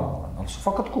lik nije normalan, ali su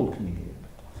fakat cool knjige.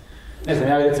 Ne znam,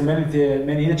 ja recimo,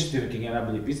 meni inače Stephen King je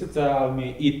najbolji pisaca, ali mi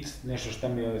je It nešto što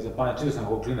mi je zapanjeno, čitao sam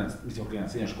kao klinac, mislim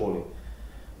klinac, srednjoj školi.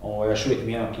 Još uvijek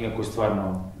mi je jedna knjiga koju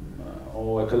stvarno,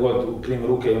 kad god ukrijem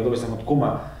ruke, dobio sam od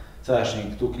kuma sadašnjeg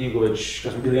tu knjigu već,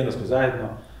 kad smo bili englesko zajedno,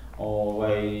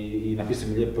 i napisao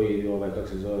mi lijepo i, kako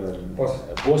se zove,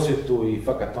 posvjetu i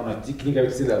fakat ono, knjiga je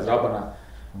već cijela zrabana,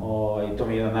 i to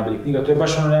mi je jedna najbolja knjiga, to je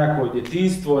baš ono nekako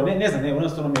djetinjstvo, ne znam,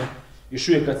 jednostavno mi je, još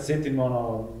uvijek kad se sjetim,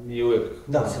 ono, mi je uvijek...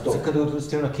 Da, kad je od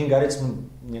Stephena Kinga, recimo,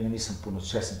 njega nisam puno,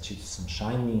 ja sam čitao sam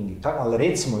Shining i tako, ali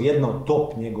recimo jedna od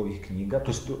top njegovih knjiga,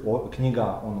 to je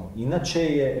knjiga, ono, inače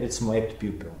je, recimo, Apt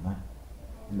Pupil, ne?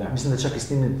 Da. Mislim da čak i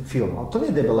snimljen film, ali to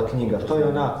nije debela knjiga, to je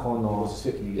onako, ono...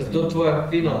 Je to tvoja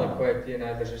finalna koja ti je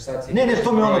najdrža? Ne,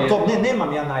 to mi je ono top,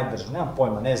 nemam ja najdrža, nemam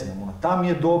pojma, ne znam, ono, ta mi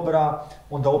je dobra,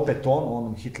 onda opet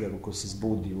onom Hitleru koji se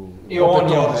zbudi u... I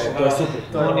on je odličan, to je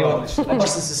super. On je odličan. Baš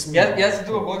sam se smio. Ja sam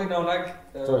dugo godina onak...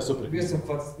 To je super. Bio sam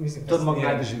To je mog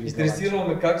najdržeg interesiralo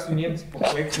me kako su Njemci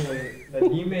pokleknuli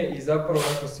nad njime i zapravo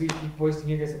nakon svih tih povijesti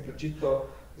knjiga sam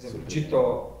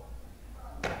pročitao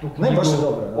tu knjigu, Ne, baš je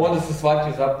dobro, da. onda sam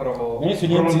shvatio zapravo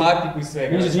problematiku i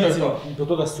svega. Meni su Njemci do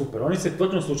toga super, oni se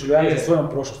točno sučeljavaju sa svojom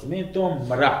prošlošću, meni je to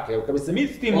mrak, evo, kad bi se mi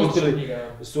s tim uspjeli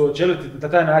suočeliti na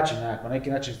taj način, na neki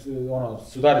način, ono,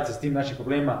 sudariti se s tim našim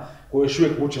problemima koji još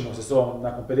uvijek mučemo sa sobom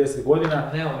nakon 50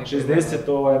 godina,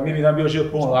 60, mi bi nam bio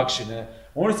život puno lakši, ne.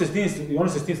 Oni se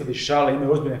s tim sad šale,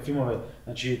 imaju ozbiljne filmove,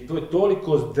 znači to je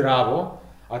toliko zdravo,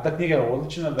 A ta knjiga je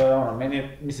odlična, da ono,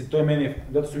 to je meni,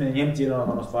 zato su meni Njemci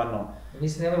ono stvarno... Mi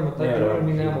se ne moramo taj problem,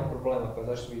 mi nemamo problema, pa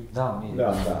zašto vi... Da,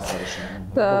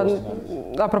 savršeno.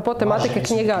 Apropo tematike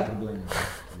knjiga,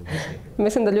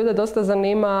 mislim da ljude dosta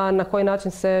zanima na koji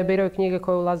način se biraju knjige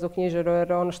koje ulaze u knjižaru,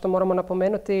 jer ono što moramo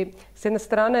napomenuti, s jedne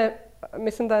strane,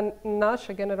 mislim da je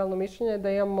naše generalno mišljenje da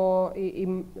imamo i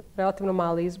relativno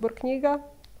mali izbor knjiga,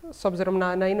 s obzirom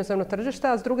na inozemno tržište,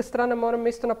 a s druge strane moram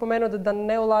isto napomenuti da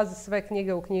ne ulaze sve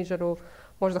knjige u knjižaru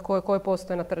možda koje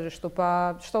postoje na tržištu,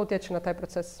 pa što utječe na taj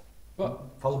proces? Pa,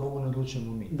 hvala Bogu, ne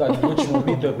odlučujemo mi. Da, ne odlučujemo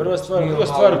mi, to je prva stvar. Druga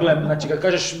stvar, gledam, znači kad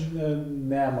kažeš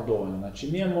nemamo dovoljno, znači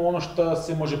mi imamo ono što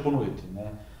se može ponuditi,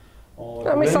 ne.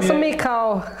 Mislila sam mi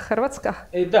kao Hrvatska.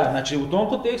 Da, znači u tom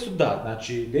kontekstu da,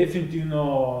 znači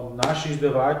definitivno naši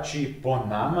izdavači po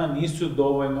nama nisu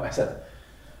dovoljno,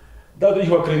 da li je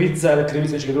njihova krivica ili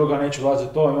krivica nečega druga, neću ulaziti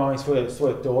u to, imamo i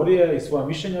svoje teorije i svoje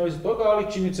mišljenja iz toga,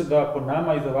 ali činjenica da po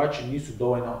nama izdavači nisu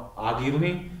dovoljno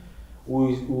agilni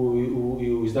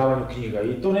u izdavanju knjiga.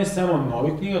 I to ne samo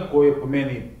novih knjiga koje po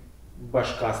meni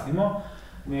baš kasnimo,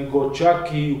 nego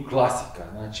čak i u klasika.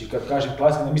 Znači, kad kažem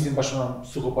klasik, ne mislim baš ono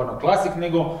suhoparno klasik,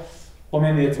 nego po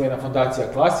meni je jedna fondacija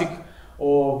klasik,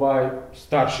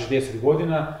 star 60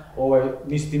 godina,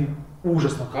 mi s tim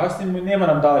užasno kasnimo i nema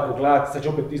nam daleko gledati, sad će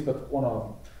opet ispat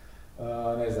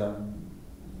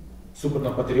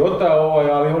suprotno patriota,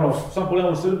 ali sam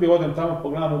pogledam u Srbiji, odem tamo,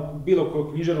 pogledam u bilo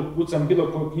koju knjižaru, kucam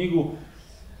bilo koju knjigu,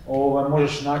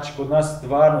 možeš naći kod nas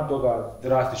stvarno toga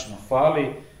drastično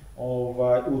fali.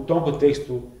 U tom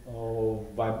kontekstu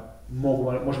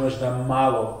možemo reći da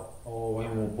malo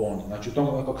imamo u ponudi. Znači u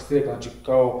tom, kako ste rekli, znači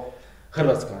kao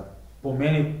Hrvatska, po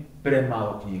meni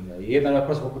premalo knjiga. I jedan je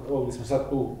prosto, ovdje smo sad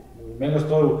tu u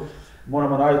Megastoru,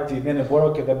 moramo raditi dnevne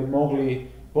boravke da bi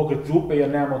mogli pokriti rupe jer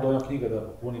nemamo dovoljno knjiga da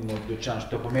popunimo dućan,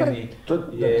 što po meni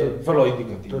je vrlo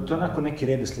indikativno. To je onako neki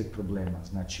redoslijed problema.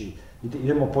 Znači,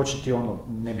 idemo početi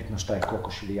nebitno šta je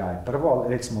kokoš ili jaje prvo, ali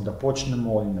recimo da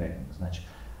počnemo ovim redom. Znači,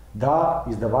 da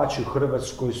izdavači u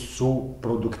Hrvatskoj su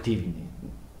produktivni.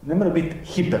 Ne mora biti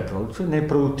hiperproduktivni, ne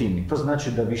produktivni. To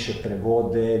znači da više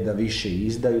prevode, da više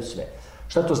izdaju, sve.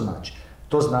 Šta to znači?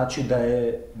 To znači da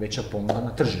je veća ponuda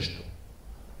na tržištu.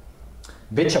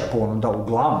 Veća ponuda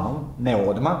uglavnom, ne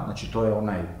odmah, znači to je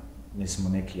onaj,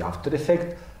 neki after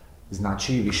effect,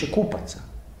 znači više kupaca.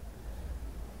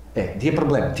 Gdje je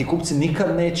problem? Ti kupci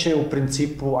nikad neće u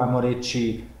principu, ajmo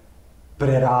reći,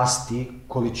 prerasti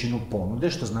količinu ponude,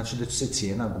 što znači da će se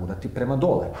cijena gurati prema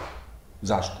dole.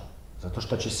 Zašto? Zato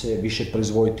što će se više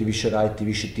proizvoditi, više raditi,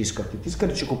 više tiskati.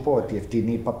 Tiskari će kupovati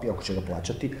jeftiniji papir, ako će ga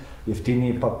plaćati,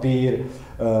 jeftiniji papir,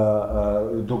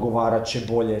 dogovarat će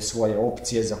bolje svoje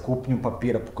opcije za kupnju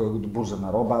papira po kojoj je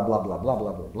burzovna roba, bla bla bla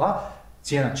bla bla.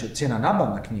 Cijena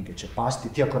nabavna knjige će pasti,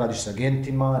 ti ako radiš s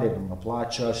agentima, redovno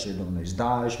plaćaš, redovno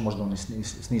izdaješ, možda oni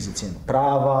snize cijenu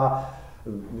prava,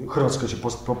 Hrvatska će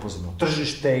postati propozivno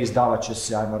tržište, izdavat će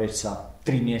se, ajmo reći, sa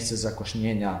 3 mjeseca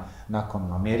zakašnjenja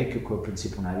nakon Amerike, koji je u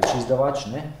principu najveći izdavač,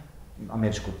 ne?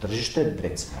 Američko tržište,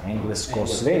 recimo englesko,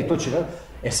 sve, i to će...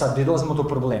 sad gdje dolazimo do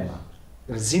problema.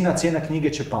 Razina cijena knjige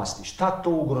će pasti. Šta to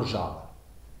ugrožava?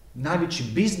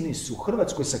 Najveći biznis u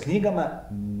Hrvatskoj sa knjigama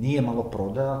nije malo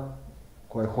prodaja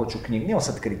koje hoću knjige. Nije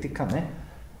sad kritika, ne?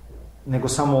 Nego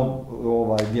samo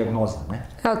dijagnoza, ne?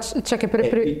 Čekaj,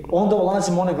 onda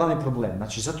ulazimo u onaj glavni problem.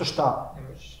 Znači, zato što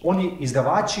oni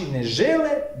izdavači ne žele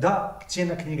da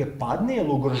cijena knjige padne, jer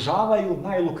ugrožavaju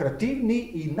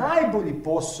najlukrativniji i najbolji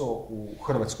posao u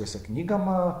Hrvatskoj sa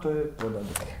knjigama, to je prodaja.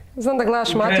 Znam da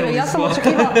gledaš Matiju, ja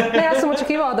sam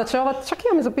očekivala da će ovo, čak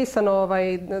imam zapisano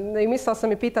i mislila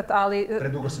sam i pitat, ali...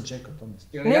 Predugo sam čekao to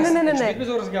mislim. Ne. Neću biti bez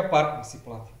obzira, ja parking si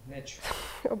platim, neću.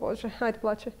 O Bože, ajde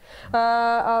plaćaj.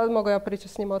 Ali mogu ja pričati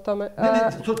s njima o tome.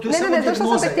 Ne, zašto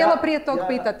sam te htjela prije tog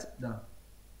pitat?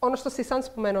 Ono što si sam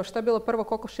spomenuo, što je bilo prvo,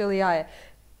 kokoš ili jaje.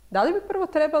 Da li bi prvo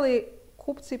trebali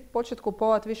kupci početi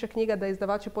kupovati više knjiga da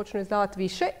izdavači počnu izdavati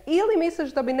više, ili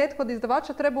misliš da bi netko od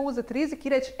izdavača trebao uzeti rizik i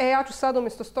reći ja ću sad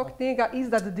umjesto 100 knjiga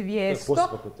izdat 200? To je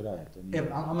postupak traje.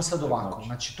 Ajmo sad ovako,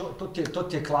 znači to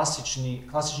ti je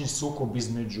klasični sukob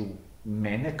između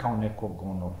mene kao nekog,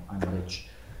 ajmo reći,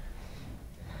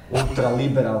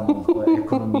 ultraliberalnog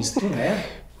ekonomistu, ne?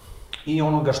 I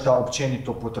onoga što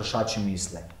općenito potrošači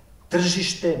misle.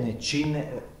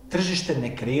 Tržište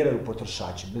ne kreiraju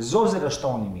potrošači, bez obzira što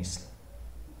oni misle.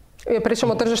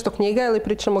 Pričamo o tržištu knjiga ili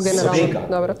pričamo generalno? Svega.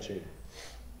 Dobro.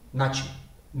 Znači,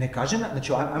 ne kažem,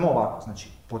 znači, ajmo ovako, znači,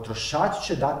 potrošač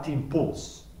će dati impuls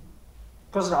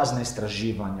kroz razne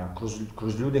istraživanja,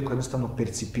 kroz ljude koji jednostavno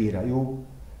percipiraju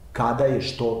kada je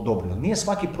što dobro. Nije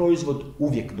svaki proizvod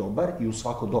uvijek dobar i u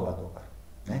svako doba dobar.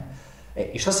 Ne?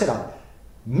 I šta se radi?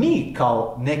 mi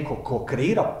kao neko ko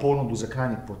kreira ponudu za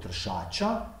krajnjeg potrošača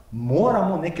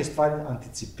moramo neke stvari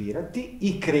anticipirati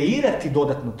i kreirati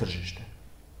dodatno tržište.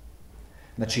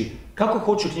 Znači, kako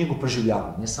hoću knjigu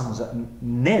proživljavati?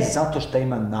 Ne zato što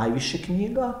ima najviše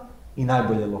knjiga i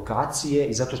najbolje lokacije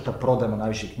i zato što prodajemo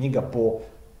najviše knjiga po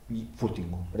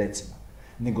footingu, recimo.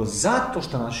 Nego zato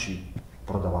što naši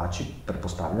prodavači,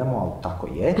 pretpostavljamo, ali tako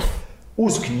je,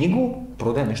 uz knjigu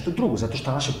prodaje nešto drugo. Zato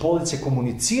što naše police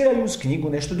komuniciraju uz knjigu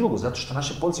nešto drugo. Zato što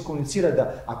naše police komuniciraju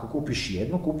da ako kupiš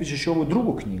jednu, kupit ćeš i ovu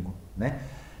drugu knjigu. Ne?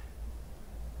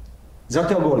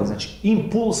 Zato ja govorim, znači,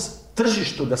 impuls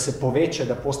tržištu da se poveća,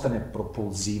 da postane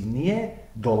propulzivnije,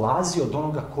 dolazi od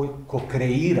onoga ko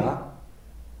kreira,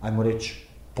 ajmo reći,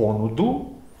 ponudu,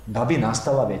 da bi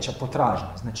nastala veća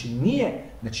potražnja.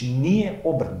 Znači nije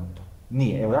obrnuto.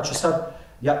 Nije. Evo, ja ću sad,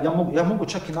 ja mogu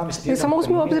čak i navesti jedan samo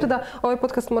uzmi u primjer. obzir da ovaj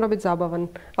podcast mora biti zabavan,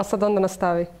 a sad onda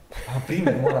nastavi. A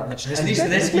primjer mora, znači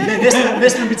Ne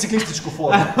smijem biciklističku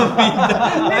formu.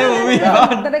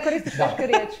 Da ne koristiš teške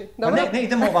riječi. Pa Dobro? ne,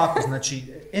 idemo ovako,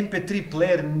 znači MP3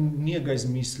 player nije ga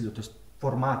izmislio, to je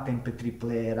format MP3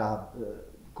 playera,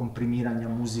 komprimiranja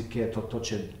muzike, to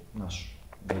će naš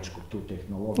dečko tu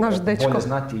tehnologiju, Naš dečko. bolje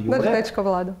znati Jure. Naš dečko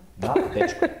Vlado. Da,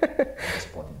 dečko,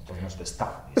 gospodin, to znači da je stav.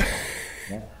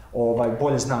 Ne?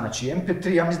 Bolje zna, znači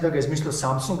MP3, ja mislim da ga je izmislio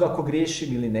Samsung ako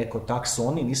griješim ili neko tak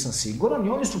Sony, nisam siguran i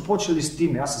oni su počeli s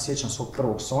time, ja se sjećam svog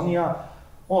prvog Sonija,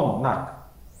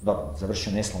 dobro,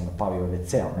 završio neslavno, pavio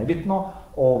WC, ali nebitno,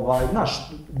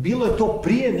 bilo je to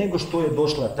prije nego što je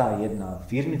došla ta jedna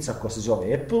firmica koja se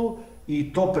zove Apple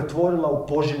i to pretvorila u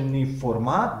poželjni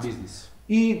format. Biznis.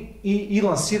 I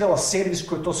lansirala servis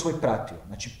koji je to svoj pratio.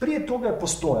 Znači, prije toga je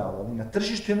postojalo, ali na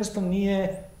tržištu jednostavno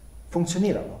nije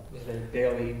funkcioniralo.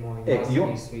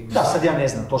 Da, sad ja ne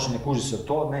znam, točno ne kuži se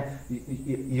to, ne.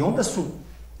 I onda su,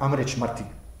 ajmo reći,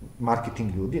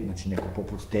 marketing ljudi, znači neko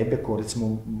poput tebe, koji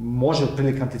recimo može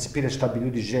otprilike anticipirati šta bi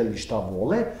ljudi želi i šta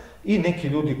vole, i neki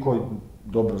ljudi koji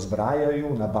dobro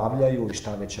zbrajaju, nabavljaju i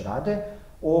šta već rade,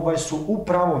 su u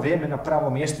pravo vrijeme na pravo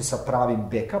mjesto sa pravim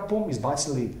backupom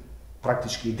izbacili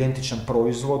praktički identičan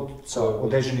proizvod sa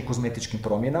određenim kozmetičkim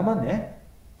promjenama, ne,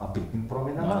 a bitnim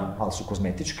promjenama, ali su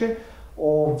kozmetičke,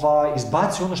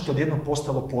 izbacio ono što je odjednom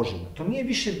postalo poželjno. To nije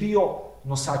više bio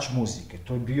nosač muzike,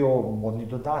 to je bio modni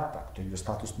dodatak, to je bio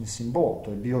statusni simbol,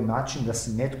 to je bio način da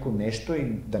si netko nešto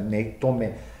i da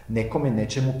nekome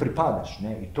nečemu pripadaš.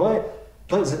 Ne? I to je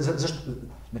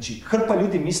znači, hrpa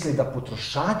ljudi misli da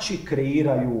potrošači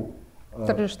kreiraju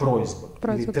proizvod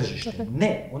ili tržište. Okay.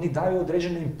 Ne, oni daju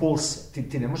određene impulse.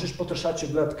 Ti ne možeš potrošače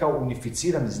gledati kao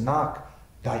unificirani znak,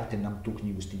 dajte nam tu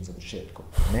knjigu s tim završetkom.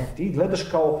 Ne, ti gledaš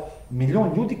kao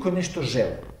milion ljudi koji nešto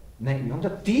žele. Ne, i onda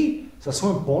ti sa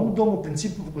svojom ponudom u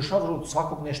principu pokušavaš od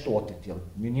svakog nešto oteti, jer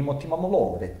mi njima otimamo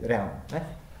lovu, realno. Ne?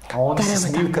 A oni se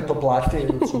smiju kad to plate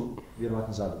ili su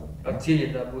vjerovatno zadovoljni. A cilj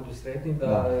je da budu sretni,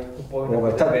 da kupovina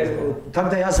bude bezbolna. Tako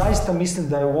da ja zaista mislim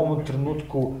da je u ovom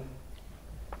trenutku,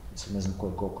 ne znam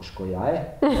koji kokoš, koji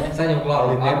jaje. Sanja,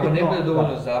 uglavnom, ako ne bude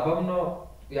dovoljno zabavno,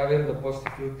 ja vjerujem da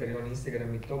postoji filter i on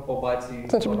Instagram i to pobaci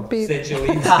seće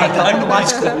lice. Da,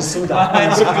 mačko mi suda.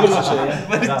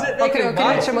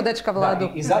 Ok, ćemo dečka Vladu.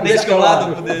 Dečka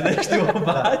Vladu bude nešto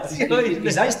obacio.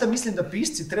 I zaista mislim da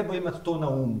pisci trebaju imati to na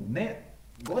umu. Ne,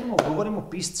 govorimo o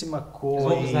piscima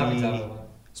koji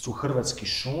su hrvatski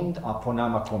šund, a po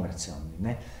nama komercijalni.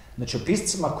 Ne? Znači o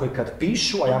piscima koji kad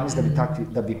pišu, a ja mislim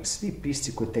da bi svi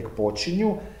pisci koji tek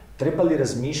počinju trebali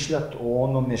razmišljati o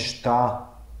onome šta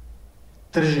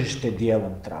tržište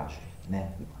dijelom traži.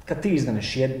 Ne? Kad ti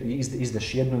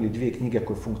izdaš jednu ili dvije knjige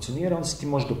koje funkcioniraju, onda se ti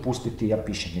može dopustiti, ja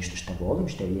pišem nešto što volim,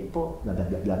 što je lijepo,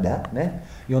 ne?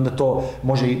 I onda to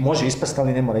može ispast,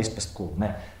 ali ne mora ispast cool.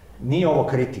 Ne? Nije ovo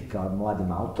kritika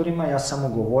mladim autorima, ja samo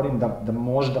govorim da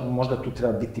možda tu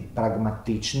treba biti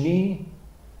pragmatičniji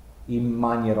i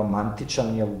manje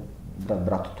romantičan, jer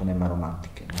bratu, tu nema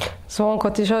romantike. Ne? Zvonko,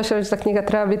 ti želiš reći da knjiga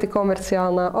treba biti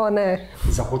komercijalna? O ne.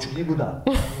 Za hoću knjigu, da.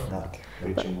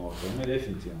 Pričamo o tome,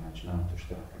 definitivno,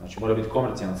 znači mora biti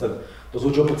komercijalno. Sad, to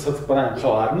zvuči opet sad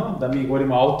hladno, da mi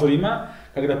govorimo o autorima,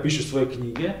 kako da pišu svoje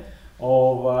knjige,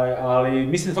 ali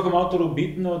mislim da svakom autoru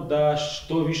bitno da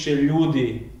što više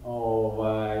ljudi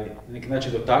na neki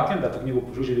način dotakne, da tu knjigu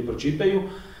požuže ili pročitaju,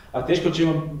 a teško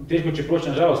će proći,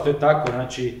 nažalost, to je tako,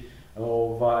 znači,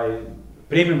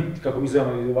 premium, kako mi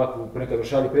zovemo ovako ponekad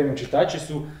došali, premium čitači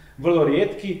su vrlo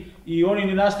rijetki i oni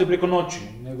ne nastaju preko noći,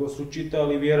 nego su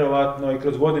čitali vjerovatno i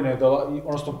kroz godine,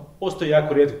 odnosno postoji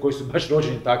jako rijetko koji su baš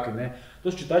rođeni takvi, ne.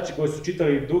 To su čitači koji su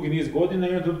čitali dugi niz godina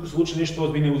i onda su odlučili nešto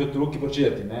ozbiljnije uzeti u ruke i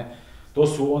pročitati, ne. To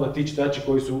su onda ti čitači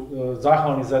koji su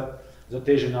zahvalni za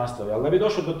teže naslove. Ali da bi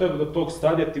došao do tog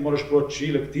stadija ti moraš proći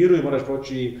i lektiru i moraš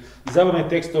proći i zabavne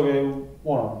tekstove,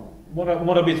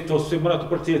 mora biti to sve, mora to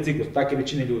proći cijeli ciklus, takve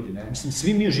većine ljudi, ne? Mislim,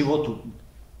 svi mi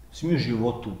u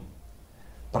životu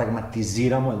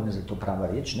pragmatiziramo, ne znam to prava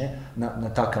riječ, ne,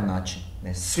 na takav način.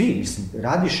 Ne, svi, mislim,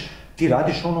 ti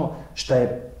radiš ono što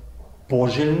je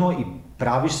poželjno i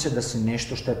praviš se da se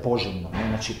nešto što je poželjno. Ne?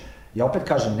 Znači, ja opet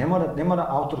kažem, ne mora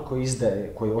autor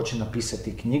koji hoće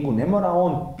napisati knjigu, ne mora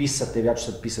on pisati, ja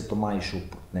ću sad pisati o Maji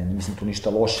Šupu. Ne mislim tu ništa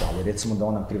loše, ali recimo da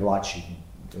ona privlači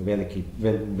veliki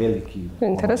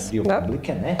dio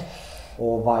publike, ne?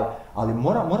 Ali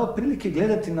mora otprilike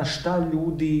gledati na šta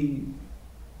ljudi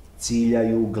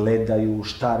ciljaju, gledaju,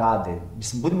 šta rade.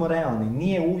 Mislim, budimo realni,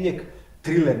 nije uvijek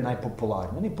thriller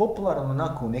najpopularniji. On je popularan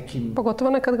onako u nekim...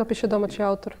 Pogotovo nekad ga piše domaći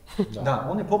autor. Da,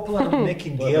 on je popularan u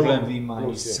nekim dijelovima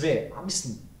i sve. A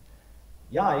mislim,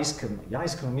 ja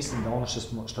iskreno mislim da ono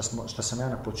što sam ja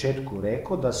na početku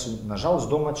rekao, da su, nažalost,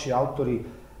 domaći autori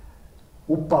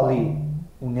upali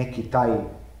u neki taj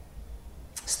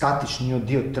statični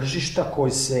dio tržišta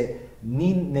koji se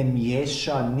ni ne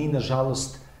miješa, ni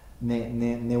nažalost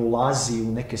ne ulazi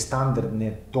u neke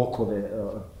standardne tokove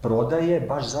prodaje,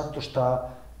 baš zato što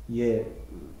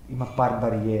ima par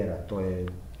barijera. To je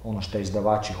ono što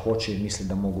izdavači hoće i misle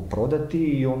da mogu prodati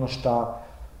i ono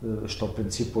što u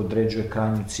principu određuje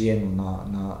krajnju cijenu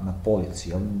na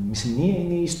polici. Mislim,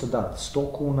 nije isto dati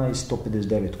 100 kuna i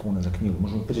 159 kuna za knjigu.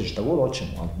 Možemo pričati šta god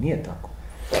hoćemo, ali nije tako.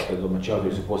 Domaći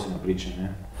autori su posebna priča,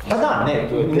 ne? Pa da,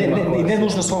 ne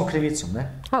nužno svom krivicom,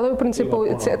 ne? Ali u principu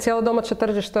cijelo domaće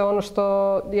tržište je ono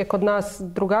što je kod nas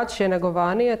drugačije nego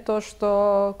vani, je to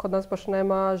što kod nas baš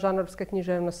nema žanrovske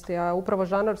književnosti, a upravo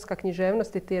žanrovska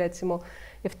književnost i ti recimo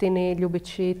jeftini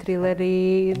ljubići,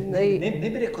 trileri... Ne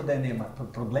bih rekao da je nema.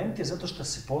 Problem ti je zato što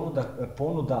se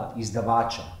ponuda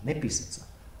izdavača, ne pisaca,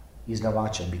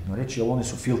 izdavača bitno reći, jer oni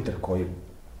su filter koji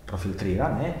profiltrira,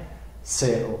 ne?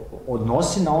 Se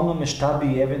odnosi na onome šta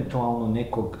bi eventualno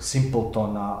nekog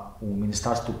simpletona u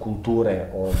Ministarstvu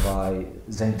kulture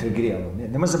zaintrigiralo.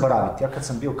 Nemoj zaboraviti, ja kad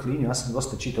sam bio klinac, ja sam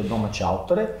dosta čitao domaće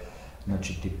autore,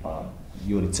 znači tipa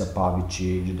Jurica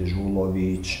Pavičić,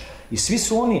 Dežulović i svi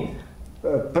su oni,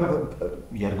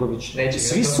 Jergović,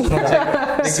 svi su,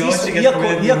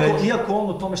 iako on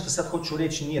u tome što sad hoću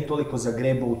reći nije toliko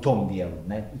zagrebao u tom dijelu,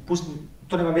 ne?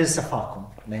 To nema veze sa fakom,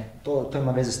 ne? To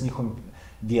ima veze s njihovim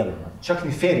dijelima. Čak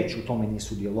ni Ferić u tome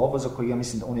nisu djelovao, za koji ja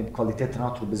mislim da on je kvalitetan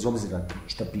autor bez obzira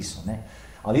šta pisao, ne?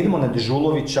 Ali idemo na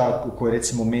Dežulovića, koji je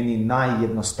recimo meni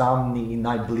najjednostavniji i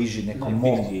najbliži nekom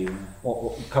mom,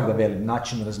 kako da velim,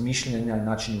 načinu razmišljanja i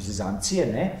načinu zezancije,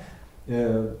 ne?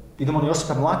 Idemo na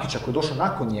Josipa Mlakića koji je došao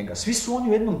nakon njega. Svi su oni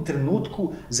u jednom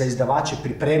trenutku za izdavače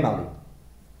pripremali,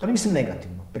 to ne mislim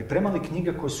negativno, pripremali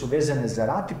knjige koje su vezane za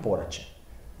rat i poraće.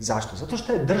 Zašto? Zato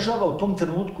što je država u tom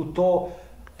trenutku to...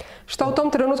 Što u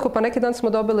tom trenutku, pa neki dan smo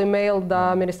dobili mail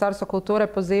da Ministarstvo kulture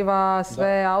poziva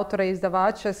sve autore i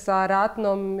izdavače sa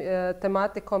ratnom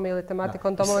tematikom ili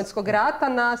tematikom Domovinskog rata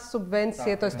na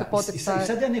subvencije, to jest poticaje. I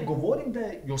sad ja ne govorim da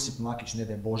je Josip Mlakić, ne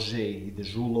daj Bože, ili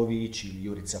Dežulović, ili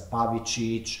Jurica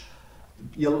Pavičić,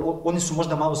 jer oni su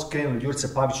možda malo skrenuli, Jurica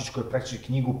Pavičić koji je praktički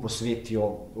knjigu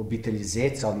posvetio obitelji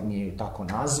Zeca, ali nije ju tako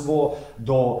nazvao,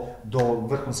 do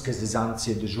vrhunske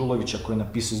zezancije Dežulovića koji je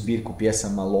napisao zbirku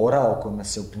pjesama Lora, o kojima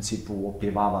se u principu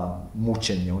opjevava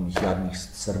mučenje onih jadnih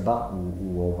Srba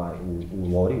u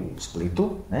Lori, u Splitu,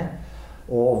 ne?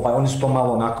 Oni su to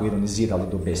malo onako ironizirali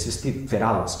do besvijesti,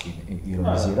 feralovski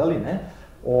ironizirali, ne?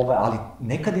 Ali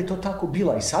nekad je to tako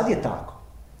bila i sad je tako.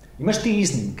 Imaš ti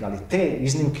iznimke, ali te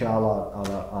iznimke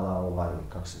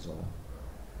kako se zove?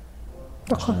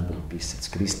 Što ne bilo pisac,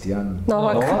 Kristijan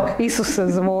Novak. Isuse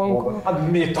Zvonko. A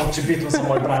mi je to će bitno za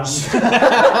moj branš.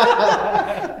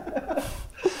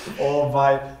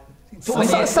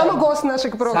 Samo gost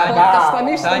našeg prvog podcasta,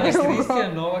 ništa drugo. drugo.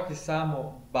 Kristijan Novak je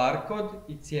samo barkod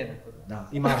i cijena. Da,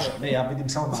 i marža. Ne, ja vidim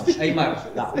samo marža. A i marža.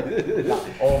 Da.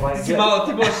 Ti malo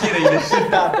šire ideš.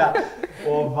 Da.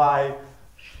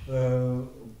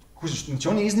 Znači,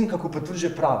 on je iznimka koja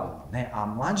potvrđuje pravilo, ne? A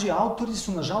mlađi autori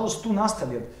su, nažalost, tu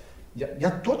nastali. Ja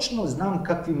točno znam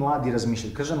kakvi mladi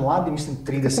razmišljaju. Kažem mladi, mislim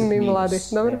 30 Mi minus. mladi,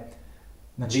 dobro.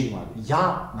 Znači,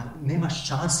 nemaš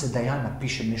šanse da ja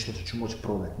napišem nešto što ću moći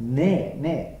prodati.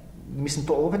 Ne. Mislim,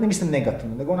 to opet ne mislim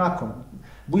negativno, nego onako,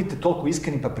 budite toliko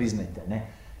iskreni pa priznajte, ne?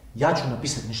 Ja ću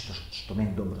napisati nešto što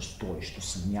meni dobro stoji, što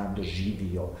sam ja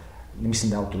doživio. Ne mislim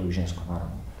da je autor uvijek žensko,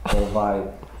 naravno.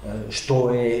 Što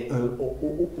je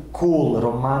cool,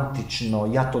 romantično,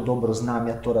 ja to dobro znam,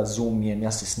 ja to razumijem,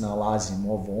 ja se snalazim,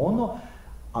 ovo ono,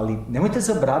 ali nemojte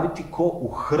zaboraviti ko u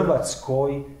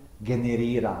Hrvatskoj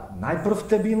generira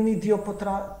najprofitabilniji dio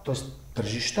to jest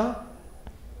tržišta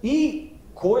i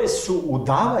koje su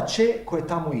udavače koje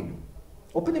tamo idu.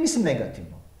 Opet ne mislim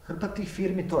negativno. Hrpa tih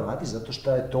firmi to radi zato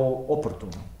što je to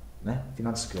oportuno, ne?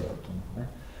 Financijski oportuno. Ne?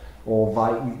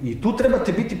 I tu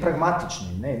trebate biti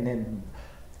pragmatični.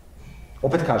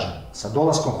 Opet kažem, sa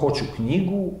dolaskom Hoću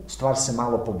knjigu stvar se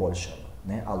malo poboljšava.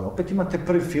 Ne? Ali opet imate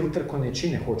prvi filter koji ne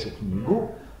čine Hoću knjigu,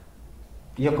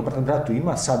 iako Bratom bratu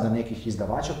ima sada nekih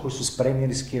izdavača koji su spremni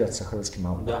riskirati sa hrvatskim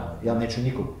autorima. Ja neću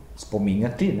nikog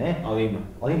spominjati, ne?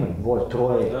 Ali ima dvoje,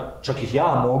 troje, čak ih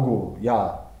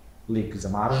ja lik za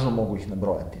maržu, mogu ih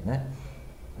nabrojati, ne?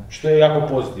 Što je jako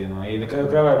pozitivno i na kraju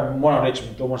krajeva moram reći,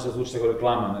 to može se zvučiti kao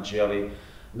reklama, znači, ali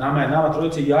nama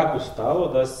trojice jako stalo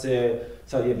da se,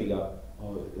 sad jebi ga,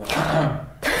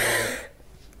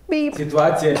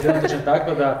 situacija je trenutno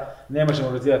takva da ne možemo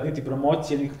organizirati niti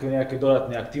promocije, nikakve nekakve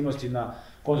dodatne aktivnosti na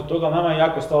konto toga, ali nama je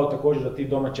jako stalo također da ti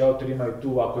domaći autori imaju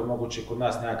tu, ako je moguće kod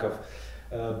nas, nekakav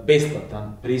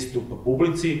besplatan pristup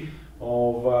publici.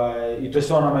 I to je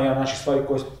sve nama jedna naših stvari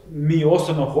koje mi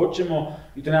osobno hoćemo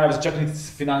i to nema veze čak niti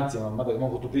s financijama, mada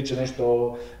mogu tu pričati nešto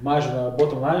o maržu na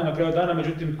bottom line na kraju dana,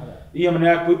 međutim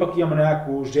ipak imamo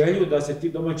nekakvu želju da se ti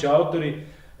domaći autori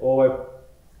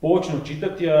počnu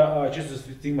čitati, a čisto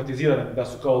su stigmatizirani da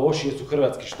su kao loši jer su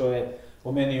hrvatski, što je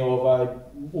po meni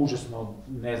užasno,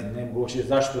 ne znam, ne mogu uopće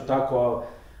zašto je tako, ali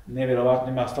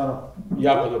nevjerovatno, ima stvarno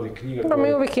jako dobrih knjiga.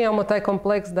 Mi uvijek imamo taj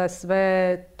kompleks da je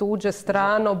sve tuđe,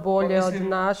 strano, bolje od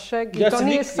našeg. I to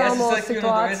nije samo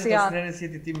situacija... Ja se ne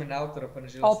sjetiti imena autora pa ne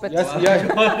želim opet.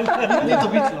 Nije to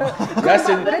bitno.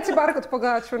 Reci bar kod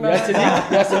Pogaču.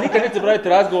 Ja sam nikad neću zaboraviti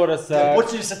razgovora sa...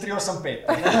 Počinje sa 385.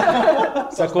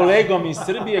 sa kolegom iz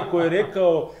Srbije koji je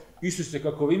rekao: Isuse,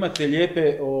 kako vi imate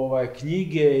lijepe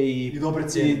knjige i dobre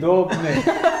cijene.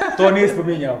 To nije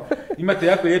spominjao. Imate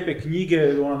jako lijepe knjige,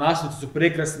 naslovnice su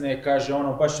prekrasne, kaže,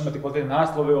 baš imate kvalitetne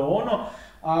naslove,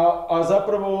 a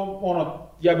zapravo,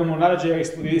 ja bi mu narađe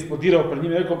eksplodirao pred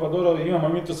njim i rekao, pa dobro, imamo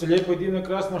mi to sve lijepo i divno i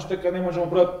krasno, što kad ne možemo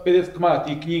prodati 50 komada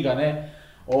tih knjiga, ne?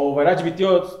 Rađe bi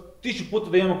htio 1000 puta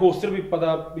da imamo kao u Srbiji, pa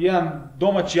da jedan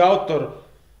domaći autor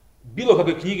bilo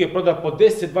kakve knjige proda po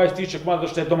 10-20 tisuća komada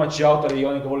što je domaći autor i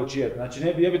oni ga vole čitati.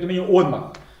 Znači, ja bi to menio odmah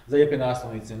za lijepe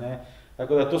naslovnice, ne?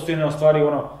 Tako da to su jedne stvari,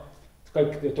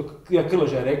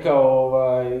 Krleža je rekao,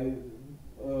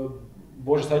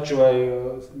 Bože sačuvaj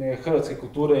hrvatske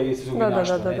kulture i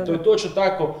svjetovinaštva. To je točno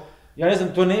tako. Ja ne znam,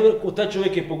 taj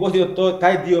čovjek je pogodio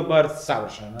taj dio bar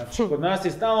savršen. Znači, kod nas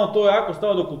je stalno to jako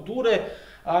stalo do kulture,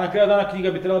 a na kraju dana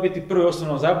knjiga bi trebala biti prvo i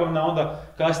osnovno zabavna, onda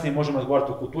kasnije možemo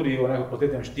razgovarati o kulturi i o nekom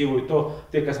kvalitetnom štilu i to,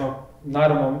 te kad smo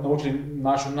naravno naučili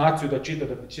našu naciju da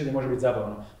čitati može biti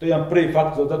zabavno. To je jedan prvi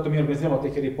faktor, zato mi organiziramo te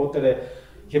Harry Pottere.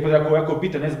 Je jako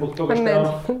bitan, ne zbog toga što je on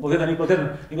kvalitetno,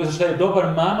 nego što je dobar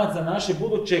mamac za naše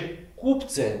buduće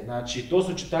kupce, znači to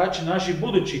su čitači naši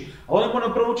budući, a oni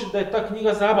moraju prvo učiti da je ta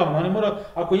knjiga zabavna, oni moraju,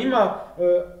 ako ima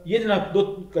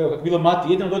kako bilo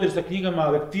Mati, jedino dodir sa knjigama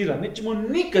lektira, nećemo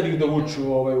nikad ih dovući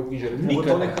u knjižari,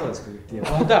 nikad. To ne hrvatska lektira.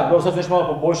 Da, sad se nešto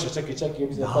malo poboljša, čekaj,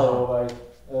 mislim da taj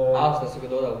Austa su ga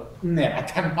dodali. Nema,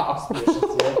 taj mouse pješac.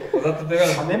 Zato da je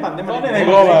nema nego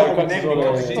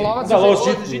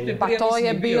Pa to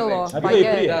je bilo, pa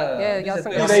je, ja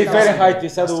sam ga i Fahrenheit je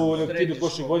sad u lektiru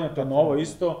prošle godine, to je novo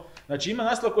isto. Znači ima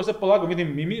naslova koje sad polagano,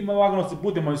 vidim, i mi lagano se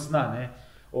budemo iz sna, ne?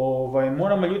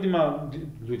 Moramo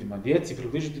ljudima, djeci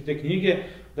približiti te knjige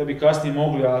da bi kasnije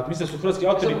mogli, a mislim da su hrvatski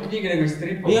autori... Samo knjige nego i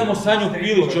stripovi. Imamo Sanju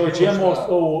Pilić, imamo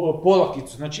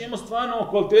Polakicu, znači imamo stvarno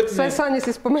kvalitetne... Sve Sanje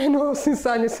si spomenuo, osim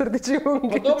Sanje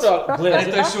Srdić-Jungić. Pa dobro,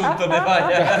 gledaj. To je šum, to ne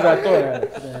valja. Da, to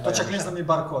je. To čak ne znam ni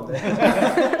bar kode.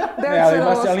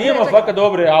 Ali imamo fakat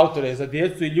dobre autore za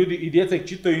djecu i djeca ih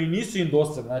čitaju i nisu im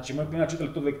dosadne. Znači, moji klinac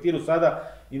čitali tu lektiru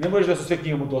sada i ne možeš da su sve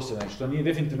knjige mu dosadne, što nije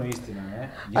definitivno istina, ne?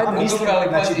 Ja mislim, ali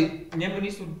pazi, njemu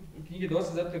nisu knjige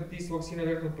dosadne zato jer ti svog sina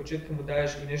vjerojatno od početka mu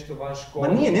daješ i nešto van škole.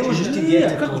 Ma nije, ne možeš ti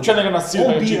djete. Kako će njega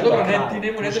nasilno čitati? Dobro, ti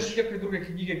ne daš nikakve druge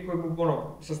knjige koje mu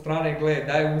sa strane gleda,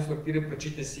 daje uz lektiru,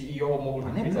 pročite si i ovo mogu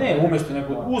biti. Ne, umjesto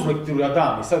nekog uz lektiru ja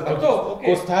dam i sad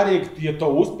kod starijeg ti je to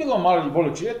uspjelo, malo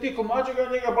voli čitati, kod mlađega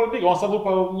njega boli briga, on sad lupa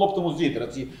loptom u zid,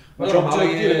 reci. Dobro, ali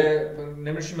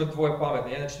ne možeš imati dvoje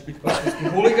pametne, jedan će ti biti klasični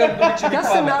huligan, drugi će biti pametni. Ja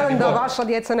se nadam da vaša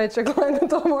djeca neće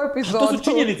gledati ovu epizodu. To su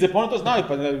činjenice, pa oni to znaju,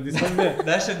 pa ne.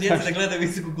 Naša djeca ne gledaju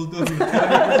visoku kulturu.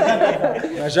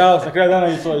 Nažalost, na kraju dana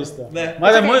i to isto.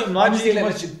 Mada moj mlađi,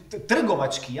 znači,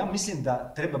 trgovački, ja mislim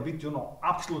da treba biti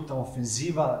apsolutna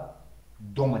ofenziva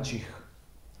domaćih.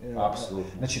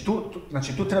 Apsolutno.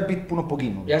 Znači tu treba biti puno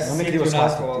poginuli. Ja sam sjetio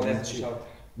naslova, ali ne znam.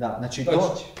 Da, znači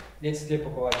to... Djeci Lijepo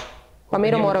Kovač. Pa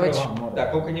Miro Morović.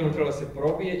 Da, koliko njemu trebalo se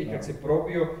probije i kad se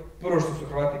probio, prvo što su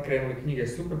Hrvati krenuli, knjige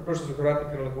super, prvo što su Hrvati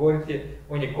krenuli govoriti je,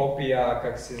 on je kopija,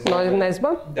 kak se zove... No, Nezba?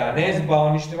 Da, Nezba,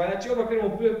 on ništa, znači odmah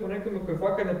krenemo pljuvati po nekome koji je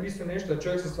fakat napisao nešto, a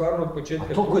čovjek se stvarno od početka...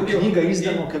 A toliko je knjiga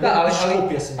izdano kada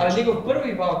kopija se nešto. Ali njegov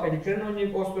prvi val kad je krenuo, on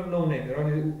je ostao no name, jer on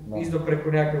je izdao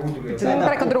preko nekakve udruge.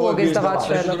 Preko drugog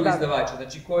izdavača.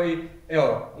 Znači koji,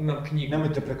 evo, imam knjigu.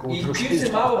 Nemojte preko udruge. I čim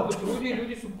se malo potrudio,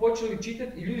 ljudi su počeli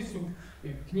čitati i ljudi su,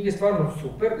 knjige stvarno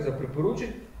super za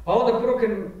preporučiti, a onda prvo kad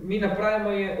mi napravimo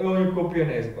je kopija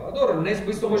Nezba. A dobro,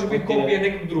 Nezba isto može biti kopija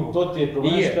nekog drugog. To ti je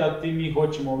problem što mi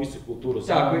hoćemo visoku kulturu.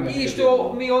 Tako, i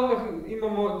što mi odmah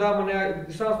imamo,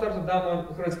 samo startno damo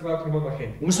hrvatski autorima odmah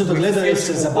hand. Umjesto da gledaju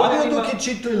se zabavio dok je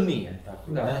čito ili nije.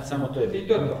 Tako, da, ne, samo to je i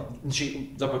to je to. Znači,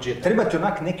 za početak. Treba ti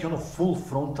onak neki full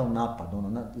frontal napad.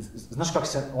 Znaš kako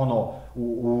se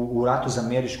u ratu za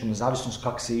američku nezavisnost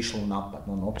kako se išlo u napad.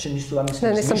 Uopće nisu da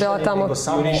mislim nisam bila tamo. Nego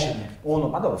samo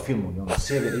ma dobro, filmovi,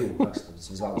 Sjever i kako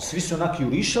se zvalo. Svi su onak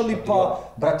jurišali, pa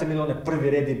brate Milone, prvi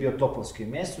red je bio Topovsko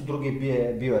meso, drugi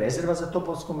je bio rezerva za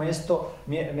Topovsko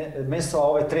meso, a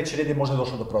ovaj treći red je možda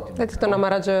došlo do protivnika. Eto to nama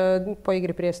rađe po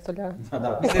Igri prijestolja.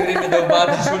 Sve vrijeme da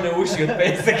obaciš one uši od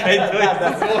pesaka i to je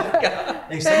zvuka.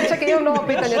 Čekaj, imam novo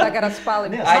pitanje da ga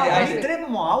raspalim. Mi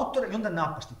trebamo autora i onda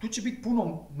napasti. Tu će biti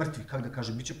puno mrtvih, kako da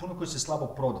kažem, bit će puno koji se slabo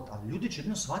prodat, ali ljudi će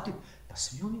jedno shvatiti, pa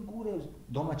svi oni gure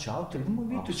domaći autori, idemo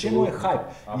vidjeti u čemu je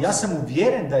hype. Ja sam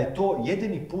uvjeren da je to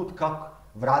jedini put kako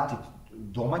vratiti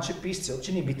domaće pisce,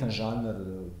 uopće nije bitan žanr,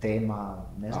 tema,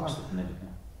 ne znam,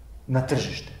 na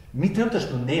tržište. Mi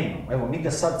trenutačno nemamo, evo mi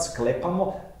ga sad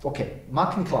sklepamo, ok,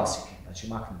 makni klasike, znači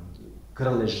makni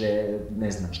Krleže,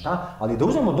 ne znam šta, ali da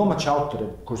uzmemo domaće autore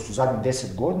koji su zadnjih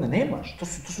 10 godina, nemaš, to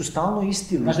su stalno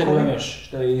isti likovi. Znaš da je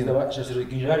još, što se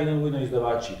knjižari i ujedno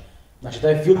izdavači. Znači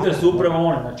taj filter su upravo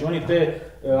oni, znači oni te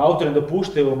autore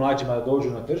dopuštaju mlađima da dođu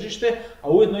na tržište, a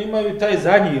ujedno imaju taj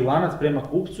zadnji lanac prema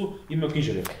kupcu, imaju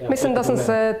knjižare. Mislim da sam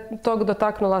se tog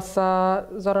dotaknula sa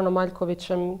Zoranom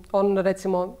Maljkovićem. On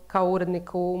recimo kao urednik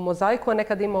u Mozaiku je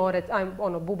nekad imao,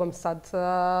 bubam sad,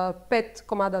 5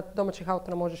 komada domaćih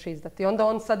autora možeš izdati. Onda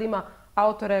on sad ima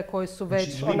autore koji su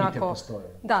već znači, onako...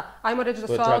 Da, ajmo reći da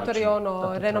su autori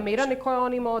renomirani koje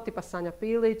on imao, tipa Sanja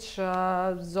Pilić,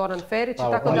 Zoran Ferić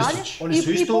i tako dalje.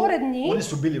 I pored njih... Oni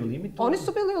su bili u limitu. Oni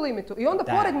su bili u limitu. I onda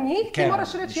pored njih ti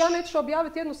moraš reći ja neću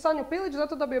objaviti jednu Sanju Pilić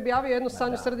zato da bi objavio jednu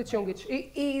Sanju Srdić-Jungić.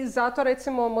 I zato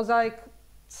recimo Mozaik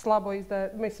slabo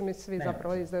izdaje, mislim i svi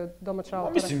zapravo izdaju domaće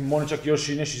autore. Mislim, oni čak još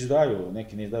i nešto izdaju,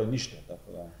 neki ne izdaju ništa,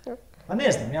 tako da. Pa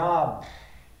ne znam, ja...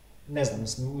 Ne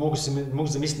znam, mogu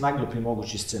zamisliti najgluplji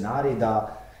mogući scenarij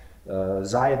da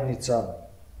zajednica,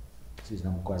 svi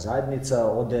znamo koja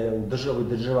zajednica, ode u državu i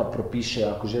država propiše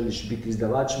ako želiš biti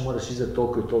izdavač, moraš izdati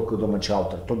toliko i toliko domaći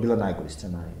autor. To bi bila najgori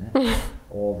scenarij, ne?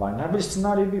 Najbolji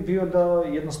scenarij bi bio da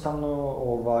jednostavno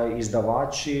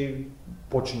izdavači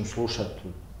počnu slušati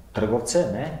trgovce,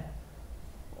 ne?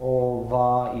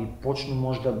 I počnu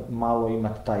možda malo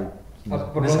imati taj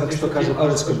ne znam što kažu u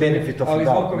Hrvatskoj benefit of doubt.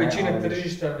 Ali zbog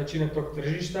većina tog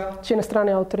tržišta... Čine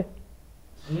strani autori?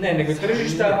 Ne, nego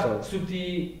tržišta su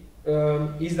ti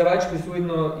izdavači koji su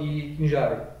ujedno i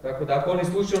knjižari. Tako da ako oni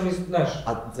slušaju, oni znaš...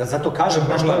 A zato kažem,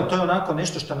 to je onako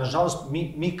nešto što nažalost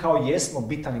mi kao jesmo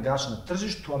bitan igrač na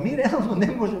tržištu, a mi realno ne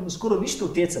možemo skoro ništa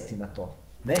utjecati na to.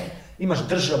 Ne? Imaš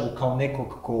državu kao nekog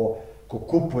ko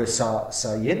kupuje sa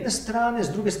jedne strane, s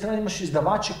druge strane imaš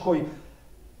izdavače koji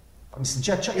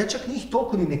mislim, ja čak njih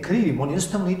toliko ni ne krivim, oni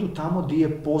jednostavno idu tamo gdje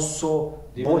je posao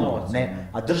bolji, ne?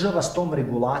 A država s tom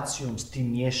regulacijom, s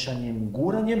tim miješanjem,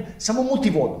 guranjem, samo muti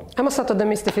vodu. Ajmo sad to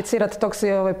demistificirati,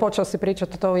 počeo si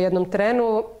pričati to u jednom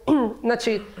trenu.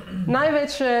 Znači,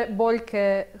 najveće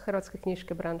boljke hrvatske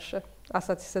knjiške branše, a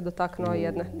sad si se dotaknuo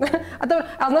jedne. A dobro,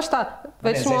 a znaš šta,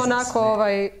 već smo onako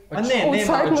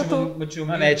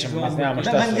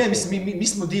mi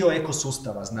smo dio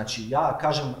ekosustava, znači ja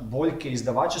kažem boljke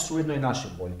izdavača su ujedno i naše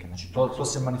boljke, znači to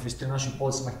se manifestira u našim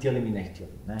policama, htjeli mi ne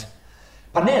htjeli, ne?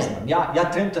 Pa ne znam,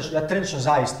 ja trenutačno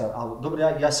zaista, ali dobro,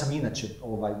 ja sam inače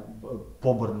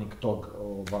pobornik tog,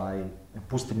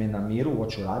 pusti me na miru,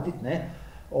 hoću radit, ne?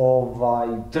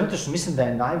 Trenutačno mislim da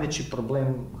je najveći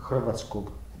problem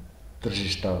hrvatskog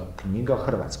tržišta knjiga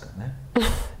Hrvatska, ne?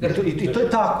 I to je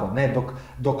tako, ne?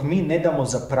 Dok mi ne damo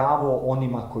za pravo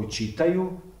onima koji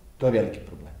čitaju, to je veliki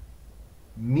problem.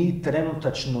 Mi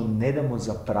trenutačno ne damo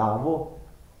za pravo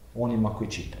onima koji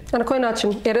čitaju. A na koji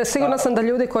način? Jer sigurno sam da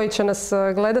ljudi koji će nas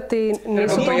gledati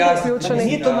nisu to uključeni.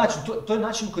 Nije to način, to je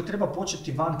način koji treba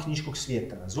početi van knjiškog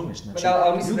svijeta, razumiješ? Znači,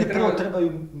 ljudi prvo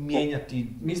trebaju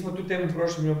mijenjati... Mi smo tu temu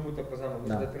prošli milion puta, pa znamo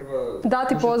da treba...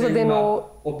 Dati pozadinu...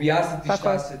 Objasniti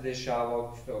šta se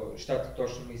dešava, šta ti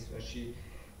točno misliš.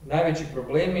 Najveći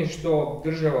problem je što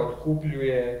država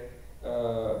otkupljuje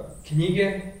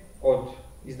knjige od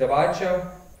izdavača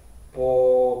po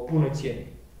punoj cijeni.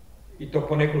 I to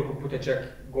po nekoliko puta čak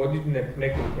godine,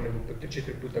 nekoliko nego po 4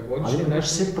 puta godišnje. Ali imaš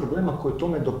sve problema koje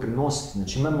tome doprinosi.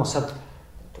 Znači imamo sad...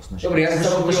 Znači, dobro, ja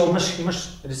sam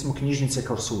imaš recimo knjižnice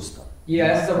kao sustav.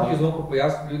 Ja sam samo htio Zvonko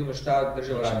pojasniti ljudima šta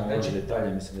država radi. Znači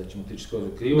detalje, mislim da ćemo tići skroz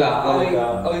u krivu. Da,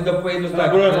 ali da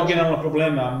pojednostavimo. Brojimo generalno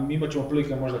problema, imat ćemo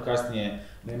prilike možda kasnije,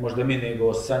 ne možda mi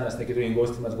nego Sanja s nekim drugim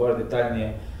gostima razgovarati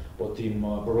detaljnije o tim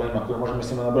problemima koje možemo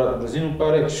samo nabrati na brzinu,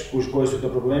 pa reći koji su to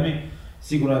problemi.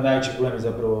 Sigurno je najveći problem je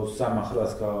zapravo sama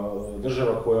Hrvatska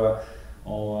država koja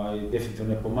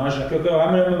definitivno ne pomaže.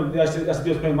 Ja sam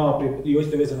htio spomenuti malo prije i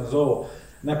isto vezano za ovo,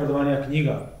 najprodavanija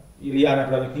knjiga, ili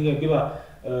najprodavanija knjiga je bila,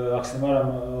 ako se ne varam,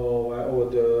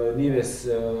 od Nives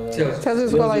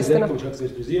Zeliković, kako se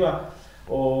ekskluziva,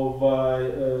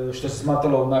 što se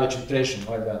smatralo najvećim trashom,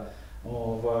 valjda,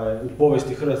 u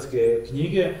povijesti hrvatske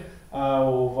knjige.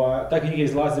 Ta knjige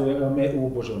izlaze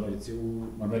u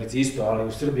Americi isto, ali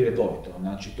u Srbiji redovito.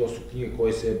 Znači, to su knjige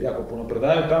koje se jako puno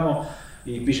prodaju tamo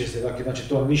i piše se, znači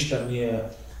to ništa nije,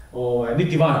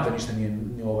 niti vana to ništa nije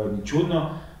ni čudno.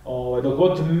 Dok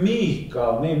god mi,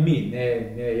 kao ne mi,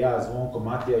 ne ja, Zvonko,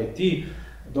 Matija i ti,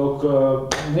 dok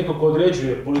neko ko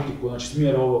određuje politiku, znači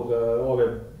smjer ove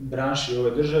branše i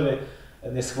ove države,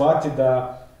 ne shvati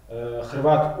da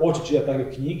Hrvat hoće čitati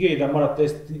takve knjige i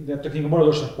da ta knjiga mora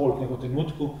doći na poluk u nekom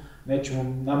trenutku,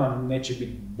 nama neće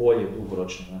biti bolje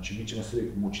dugoročno, znači mi ćemo se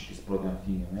uvijek mučiti s prodajom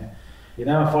knjige, ne? I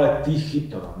nama fale tih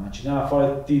hitova, znači nama fale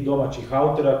tih domaćih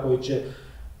autora koji će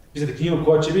pisati knjigu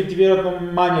koja će biti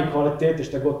vjerojatno manje kvalitete,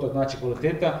 šta god to znači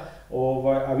kvaliteta,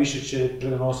 a više će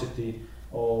predonositi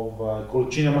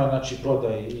količinama, znači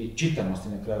prodaj i čitanosti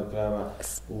na kraju krajeva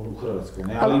u Hrvatskoj,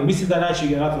 ne? Ali mislim da je najveći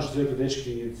generator, što su rekli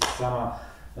dečki, sama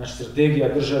znači,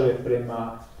 strategija države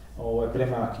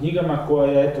prema knjigama,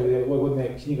 koja je, eto, ove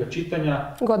godine knjiga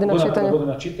čitanja,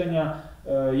 godina čitanja,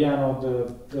 jedan od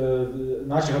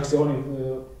načina kako se oni,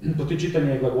 to ti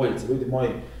čitanje je glagoljica, ljudi moji,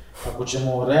 ako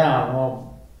ćemo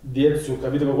realno djecu,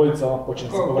 kad vide glagoljica, on počne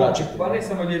se povraćati. Pa ne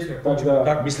samo djecu,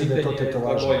 tako mislim da je to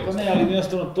tetovažno. Pa ne, ali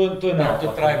jednostavno, to je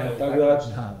napak. Tako da,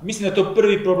 mislim da je to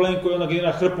prvi problem koji onda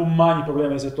generira hrpu manji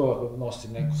problema iza toga nosi,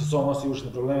 neko sa sobom nosi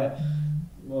ušne probleme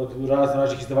od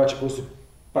raznih izdavača koji su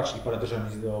praktički paradržavni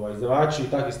izdavači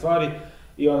i takve stvari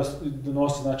i onda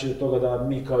donosi znači do toga da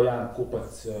mi kao jedan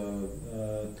kupac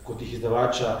kod tih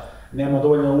izdavača nemamo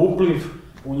dovoljno upliv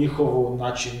u njihovu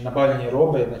znači, nabavljanje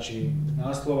robe, znači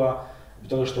naslova, zbog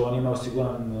toga što oni imaju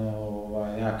osiguran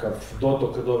nekakav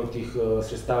dotok redovitih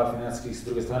sredstava financijskih, s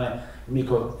druge strane mi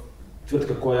kao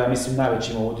tvrtka koja mislim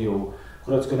najveći ima udio u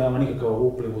Hrvatskoj nema nikakav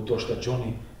upliv u to što će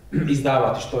oni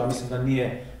izdavati, što ja mislim da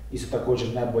nije isto također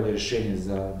najbolje rješenje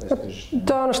za tržište.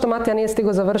 To je ono što Matija nije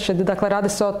stigao završiti. Dakle, radi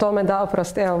se o tome da,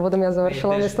 oprosti, evo, budem ja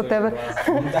završila umjesto tebe.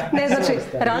 Ne, znači,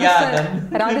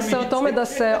 radi se o tome da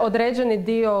se određeni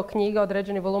dio knjiga,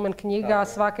 određeni volumen knjiga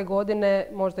svake godine,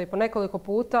 možda i po nekoliko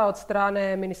puta, od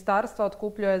strane ministarstva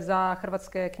otkupljuje za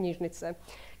hrvatske knjižnice.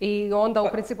 I onda u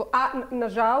principu,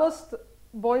 nažalost,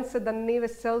 bojim se da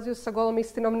Nives Celzijus sa Golom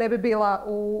istinom ne bi bila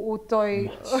u toj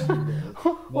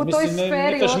u toj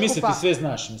sferi otkupa. Misliti, sve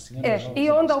znaš, mislim. I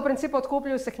onda u principu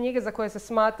otkupljuju se knjige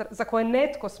za koje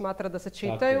netko smatra da se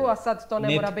čitaju, a sad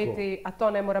to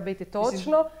ne mora biti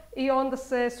točno. I onda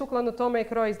se sukladno tome i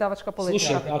kroji izdavačka politika.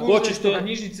 Slušaj, ako hoćete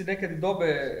knjižnice nekad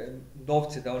dobe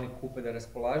novce da oni kupe, da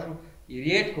raspolažu i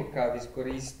rijetko kad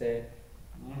iskoriste,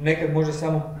 nekad možda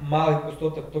samo mali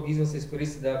postotak tog iznosa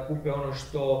iskoriste da kupe ono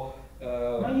što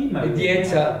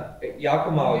djeca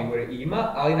jako malo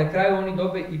ima, ali na kraju oni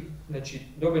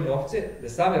dobe novce da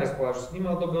sami raspolažu s njima,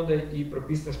 ali dobe onda i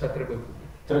propisano šta trebaju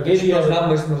kupiti.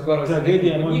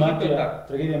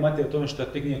 Tragedija Matija je tome što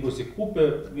te knjige koje se kupe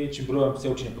većim brojem se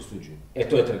uopće ne posuđuju.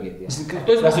 To je tragedija.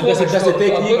 Da se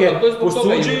te knjige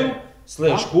posuđuju,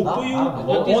 kupuju,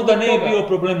 onda ne je bio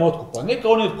problem otkupa. Neka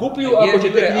oni otkupljuju ako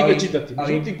će te knjige čitati.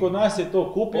 Međutim, kod nas je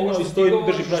to kupljeno i stoji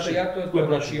drži prašinu.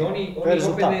 Znači, oni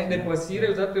opet ne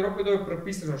plasiraju, zato jer opet je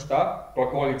propisano šta,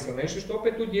 glagoljica ili nešto, što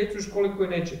opet tu djecu u školi koje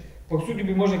neće. Posudio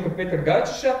bi možda kao Petar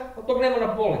Gačiša, ali tog nema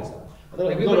na policama.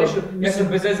 Ja sam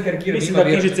bez veze karikiram. Mislim da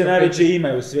knjižice najveće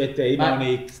imaju sve te, imaju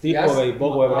oni stihove i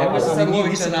bogove vrata. Nema se sad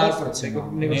lovica naslov,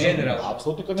 nego generalno.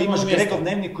 Apsolutno. Ti imaš nekog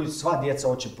dnevnik koji sva djeca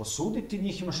hoće posuditi,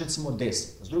 njih imaš recimo 10.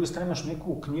 S druge strane imaš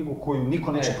neku knjigu koju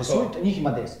niko neće posuditi, njih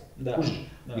ima 10. Kužiš?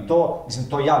 I to, mislim,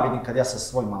 to ja vidim kad ja sa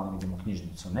svojim malom idem u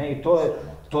knjižnicu, ne? I to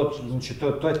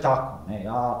je tako, ne?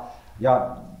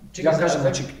 Ja Ja kažem,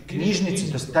 znači,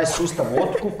 knjižnici, taj sustav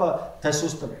otkupa, taj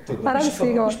sustav...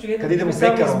 Kad idemo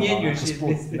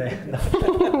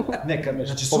pekarom,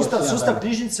 znači, sustav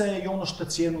knjižnica je i ono što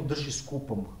cijenu drži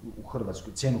skupom u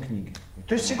Hrvatskoj, cijenu knjige. I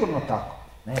to je sigurno tako.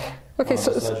 Okay,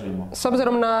 s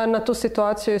obzirom na tu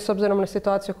situaciju i s obzirom na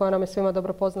situaciju koja nam je svima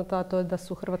dobro poznata, a to je da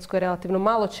su u Hrvatskoj relativno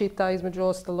malo čita, između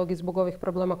ostalog i zbog ovih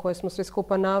problema koje smo svi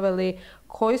skupa naveli,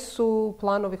 koji su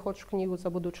planovi Hoću knjigu za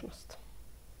budućnost?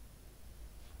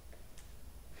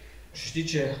 Što se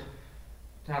tiče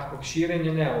takvog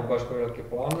širenja, nemamo baš velike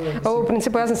planove. U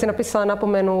principu ja sam si napisala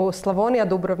napomenu Slavonija,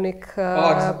 Dubrovnik,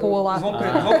 Pula.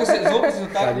 Zvonko se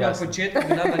tako na početku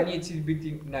da nama nije cilj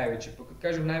biti najveći. Pa kad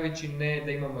kažem najveći, ne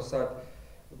da imamo sad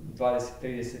 20,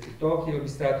 30 i to, htjeli bi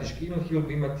strateški imati, htjeli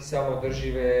bi imati samo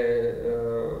održive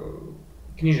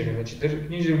knjižare. Znači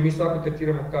knjižare mi svako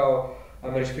tretiramo kao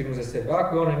američku firmu za sebe.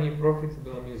 Ako ona nije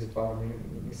profitabilna, mi je zatvaramo.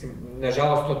 Mislim,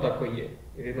 nažalost to tako je.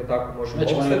 Jer jedno tako možemo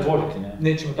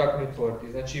nećemo tako ne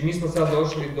tvoriti. Znači, mi smo sad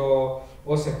došli do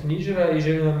 8 knjižara i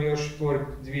želimo nam još tvoriti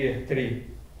 2, 3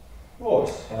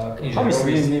 knjižara. Pa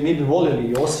mislim, mi bi voljeli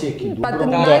i Osijek i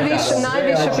Dubrovnik.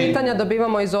 Najviše pitanja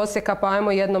dobivamo iz Osijeka, pa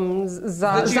ajmo jednom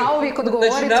zauvijek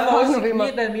odgovoriti ponovima.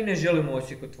 Nije da mi ne želimo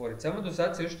Osijek otvoriti, samo do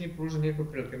sad se još nije pružila nikakva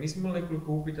prilika. Mi smo imali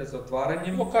nekoliko upita za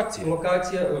otvaranjem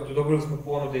lokacija, dobili smo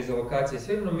ponude i za lokacije i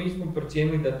sve, no mi smo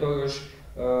procijenili da to još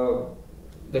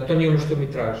da to nije ono što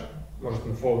mi tražimo. Možda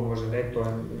smo follow, možda ne, to je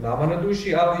nama na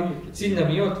duši, ali cilj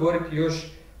nam je otvoriti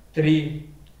još 3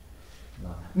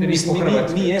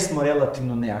 Mi jesmo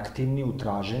relativno neaktivni u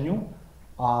traženju,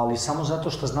 ali samo zato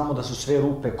što znamo da su sve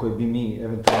rupe koje bi mi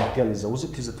eventualno htjeli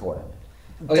zauzeti zatvorene.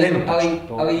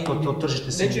 Ali to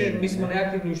tržište se neće, mi smo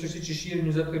neaktivni što se tiče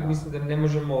širenju, zato jer mislim da ne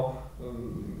možemo,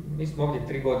 mi smo ovdje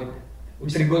 3 godine. U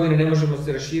 3 godine ne možemo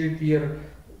se raširiti jer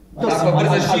takva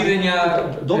brza širenja...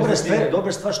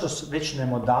 Dobra stvar što već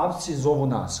najmodavci zovu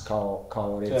nas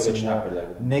kao recimo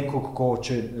nekog ko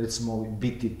će recimo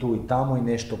biti tu i tamo i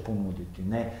nešto ponuditi.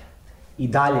 Ne? I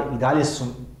dalje su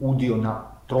udio na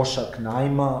trošak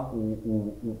najma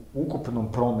u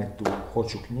ukupnom prometu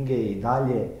Hoću knjige je i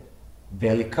dalje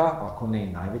velika, ako ne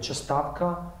i najveća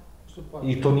stavka.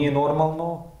 I to nije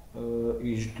normalno.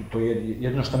 I to je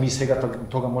jedno što mi svega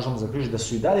toga možemo zaključiti, da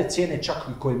su i dalje cijene čak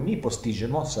i koje mi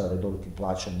postižemo sa redovitim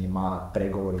plaćanjima,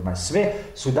 pregovorima i sve,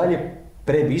 su i dalje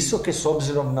previsoke s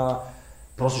obzirom na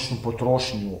prosječnu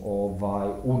potrošnju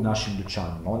u našim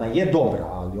dućanima. Ona je dobra,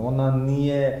 ali ona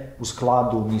nije u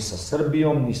skladu ni sa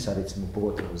Srbijom, ni sa recimo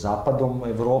pogotovo zapadom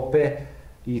Europe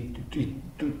i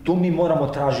tu mi moramo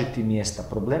tražiti mjesta.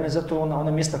 Problem je zato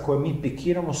ona mjesta koje mi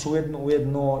pikiramo su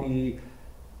ujedno i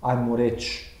ajmo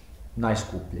reći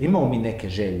najskuplje. Imamo mi neke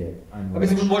želje.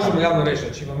 Mislim, možemo javno reći,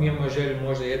 znači imamo želju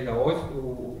možda jedna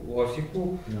u Osijeku,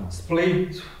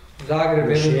 Split, Zagreb,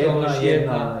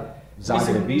 jedna.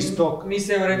 Zagreb, Istok. Mi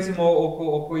se recimo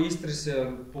oko Istre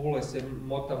Pule se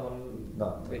motamo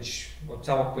već od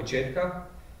samog početka.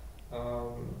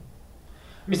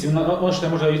 Mislim, ono što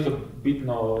je možda isto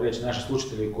bitno reći naši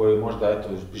slušatelji koji možda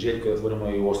željko da otvorimo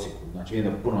i u Osijeku. Znači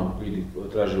vidim da puno ljudi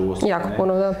traže u Osijeku. Jako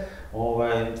puno, da.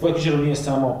 Tvoje knjižaro nije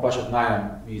samo plaćati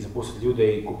najam i zaposliti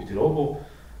ljude i kupiti robu,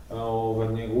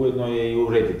 nego ujedno je i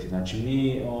urediti. Znači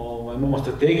mi imamo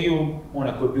strategiju,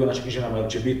 ona koja je bio u našim knjižarama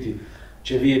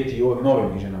će vidjeti i ovim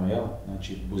novim knjižarama,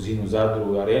 znači Buzinu,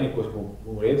 Zadru, Areni koju smo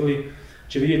uredili,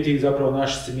 će vidjeti zapravo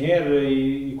naš smjer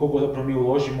i koliko zapravo mi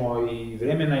uložimo i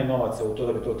vremena i novaca u to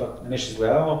da bi to tako nešto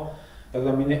izgledalo. Tako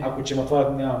da mi ako ćemo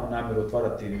otvarati, nemamo namjeru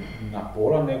otvarati na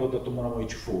pola, nego da to moramo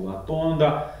ići full. A to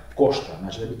onda košta.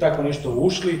 Znači da bi tako nešto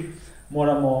ušli,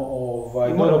 moramo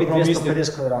dobro biti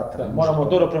 250 kvadrata. Moramo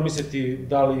dobro promisliti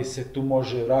da li se tu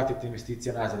može vratiti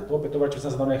investicija nazad. To opet vraćamo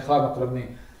sad za onaj hladnokrvni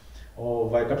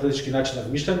kapitalistički način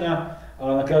razmišljanja,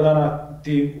 ali na kraju dana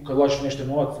ti kad ulažiš nešto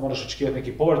novac moraš očekivati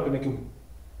neki povrat u nekom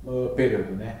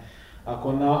periodu. Ne?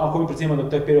 Ako mi procjenimo da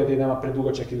taj period je nama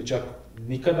predugačak ili čak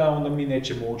nikada, onda mi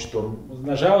nećemo ući to.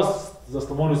 Nažalost, za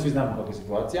Slavoniju svi znamo kakva je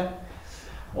situacija.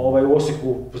 U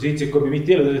Osijeku pozicije koje bi mi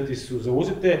htjeli uzeti su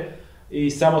zauzete i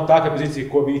samo takve pozicije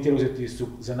koje bi mi htjeli uzeti su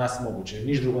za nas moguće.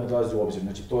 Niš drugo ne dolazi u obzir.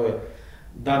 Znači to je,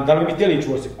 da li bi htjeli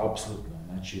ići u Osijek? Apsolutno.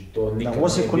 Znači to nikad u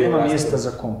Osijeku nema mjesta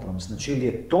za kompromis. Znači ili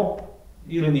je top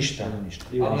ili ništa.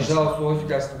 Ali nažalost u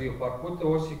Osijeku, ja sam bio par puta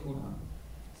u Osijeku,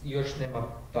 još nema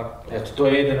tako. Eto, to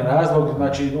je jedan razlog,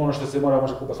 znači ono što se mora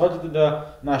možda kupa shvatiti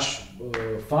da naš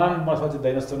fan mora shvatiti da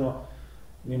jednostavno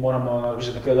mi moramo,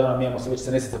 više na kraju dana mi imamo već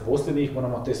 70 zaposlenih,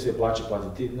 moramo te sve plaće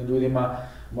platiti ljudima,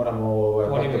 moramo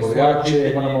platiti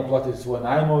dobavljače, moramo platiti svoje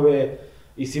najmove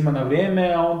i svima na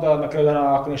vrijeme, a onda na kraju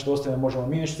dana ako nešto ostane možemo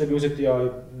mi nešto sebi uzeti,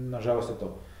 ali nažalost je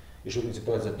to. Još uvijek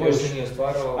situacija. To još nije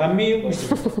stvaralo. A mi,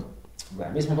 mislim,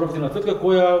 Mi smo profitabilna tvrtka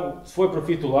koja svoj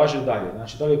profit ulaže dalje.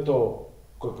 Znači, da li je to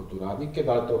koji put u radnike,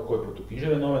 da li je to koji put u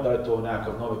knjižare nove, da li je to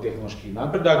nekakav novi tehnološki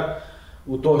napredak.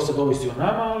 U to sad ovisi o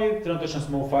nama, ali trenutno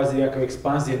smo u fazi nekakve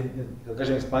ekspanzije, kad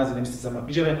kažem ekspanzije ne mislim samo na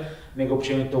knjižare, nego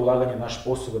općenito ulaganje u naš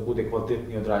posao da bude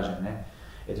kvalitetnije odrađen. Ne?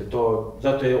 Eto to,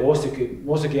 zato je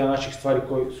Osijek jedan naših stvari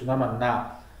koji su nama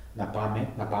na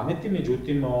pameti,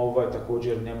 međutim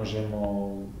također ne možemo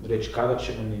reći kada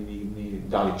ćemo ni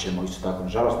da li ćemo, isto tako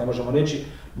nažalost ne možemo reći,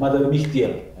 mada bi mi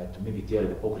htjeli. Eto, mi bi htjeli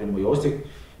da pokrijemo i Osijek,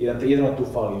 jedino tu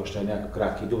fali još taj nekakav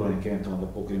krak i Dubrovnik eventualno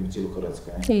da pokrijemo cijelu Hrvatsku.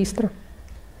 I Istra.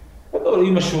 Pa dobro,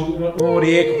 imaš u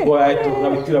Rijeku koja eto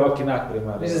gravitira ovakvi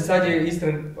prema. Mislim, sad je Istra,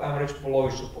 ajmo reći,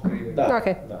 polovično pokriven. Da,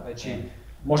 Okay. da. Znači,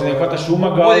 možda ne hvata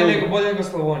šumaga, bolje nego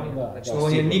Slavonija. Da, znači, da,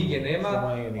 Slavonije sigurno. nigdje nema,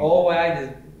 Slavonije nigdje. a ovo je, ajde,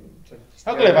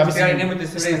 A gle, pa mislim, nemojte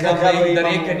se mislim, reći da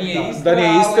Rijeka nije Istra, da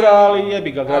nije Istra, ali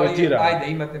jebi ga, gravitira. Ali,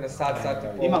 ajde, imate na sat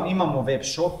i pol. Imamo web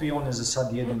shop i on je za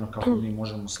sad jedino kako mi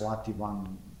možemo slati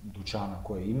van dućana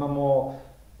koje imamo.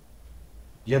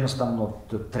 Jednostavno,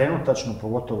 trenutačno,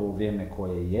 pogotovo u vrijeme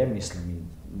koje je, mislim, mi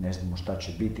ne znamo šta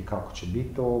će biti, kako će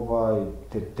biti,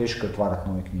 teško je otvarati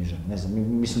nove knjižare. Ne znam,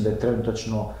 mislim da je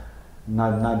trenutačno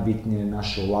najbitnije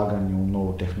naše ulaganje u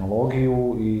novu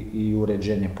tehnologiju i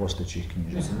uređenje postojećih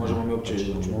knjižara. Mislim, možemo mi uopće,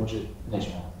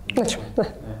 nećemo.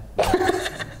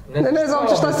 Ne znam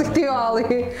uopće šta si htio,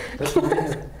 ali...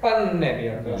 Pa ne bi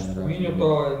ja nešto spominjao,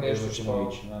 to je nešto ćemo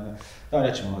ići. Da,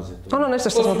 nećemo ulaziti. Ono nešto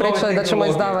što smo pričali da ćemo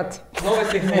izdavati. Nove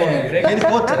tehnologije,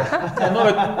 Harry Potter!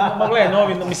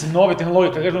 Nove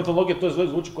tehnologije, kad kažemo tehnologije, to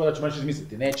zvuči kao da ćemo nešto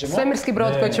izmisliti. Nećemo. Svemirski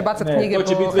brod koji će bacati knjige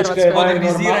po Hrvatskoj.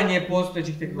 Moderniziranje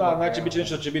postojećih tehnologija. Da, znači bit će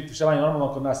nešto što će biti rješavanje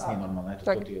normalno, kod nas nije normalno.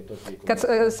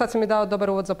 Sad si mi dao dobar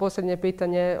uvod za posljednje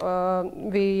pitanje.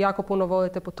 Vi jako puno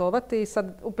volite putovati i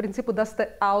sad u principu da ste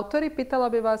autori, pitala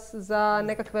bi vas za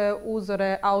nekakve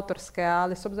uzore autorske,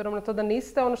 ali s obzirom na to da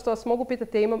niste, ono što vas mogu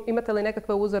pitati je imate li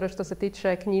nekakve uzore što se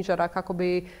tiče knjižara, kako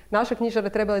bi naše knjižare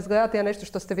trebale izgledati, a nešto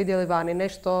što ste vidjeli vani,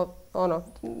 nešto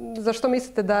za što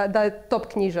mislite da je top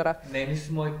knjižara? Ne,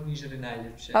 nisu moje knjižare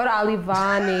najljepše. Dobro, ali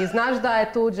vani, znaš da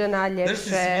je tuđe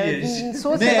najljepše,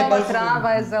 susjedova trava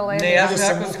je zelena. Ne, ja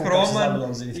sam jako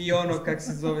skroman i kak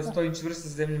se zove, stojim čvrsto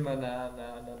s zemljama na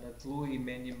tlu i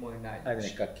meni je moj najljepše. Ajde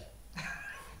nekaki.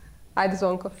 Ajde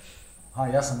Zvonko.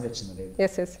 Ja sam već na redu.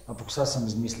 Jesi. A pokušao sam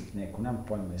izmisliti neku, nemam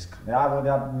pojma iskreno.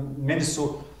 Meni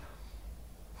su...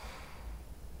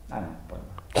 nemam pojma.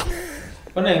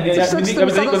 Pa ne, ja mislim da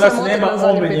niko od nas nema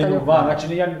omiljenu van, znači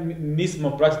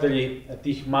nismo pratitelji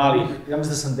tih malih... Ja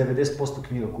mislim da sam 90%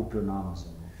 knjiga kupio na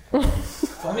Amazonu.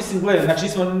 Pa mislim, gledaj, znači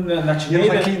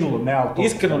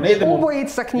iskreno ne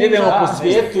idemo po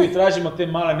svijetu i tražimo te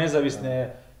male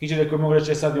nezavisne knjižare koje mogu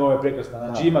reći sad je ovo je prekrasna.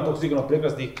 Znači ima tog sigurno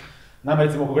prekrasnih, nama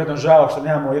recimo konkretno žao što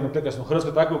nemamo jednu prekrasnu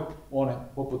Hrvatsku, takvu,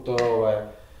 poput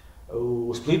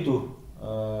u Splitu,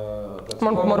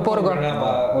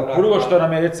 Morpurgo, što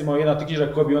nam je recimo jedna od tih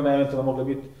knjižara koja bi onda eventualno mogla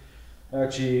biti,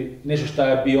 znači nešto što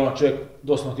bi čovjek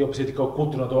doslovno htio posjetiti kao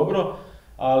kulturno dobro,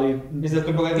 ali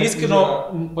iskreno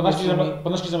po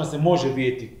našim knjižama se može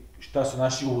vidjeti šta su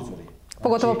naši uzori.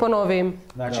 Pogotovo po novim.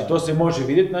 Znači to se može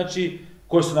vidjeti, znači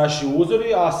koji su naši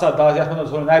uzori, a sad da ja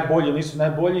smo da najbolji ili nisu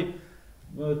najbolji,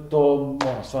 to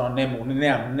stvarno nemam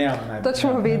najbolji. To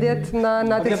ćemo vidjeti na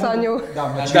natjecanju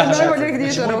najboljih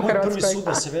knjižara u Hrvatskoj. Moj prvi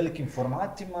sudar sa velikim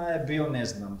formatima je bio, ne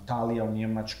znam, Thalia u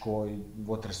Njemačkoj,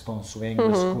 Waterstones u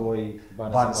Engleskoj,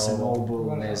 Barnes &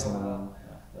 Noble, ne znam.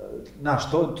 Znaš,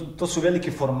 to su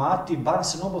veliki formati,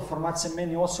 Barnes & Noble format se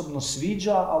meni osobno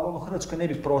sviđa, ali u Hrvatskoj ne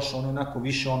bi prošao, on je onako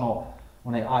više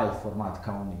onaj aisle format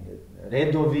kao oni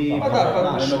redovi. Nema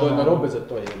dovoljno robe za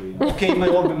to. Ok,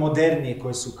 imaju ove modernije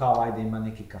koje su kao, ajde ima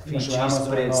neki kafić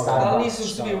ispred, Starbucks. Ali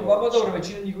nisu svi, dobro,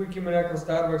 većina njih uvijek ima nekakav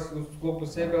Starbucks u sklopu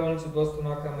sebe, ali oni su dosta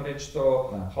onakamo reći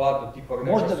to hladno, tipa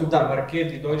nekakav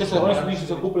supermarket i dođeš. Oni su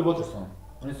ništa kupili Waterstone.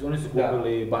 Oni su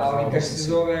kupili Barnes & Noble. Ali kako se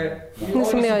zove,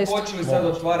 oni su počeli sad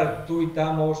otvarati tu i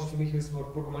tamo, ovo što su mislili smo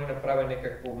Morpurgom, oni naprave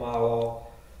nekakvu malo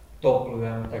toplu, da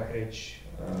vam tako reći.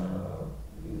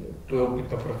 Tu je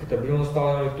upitna profitabilnost,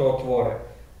 ali oni to otvore.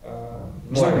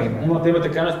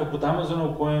 Imate kanal poput Amazona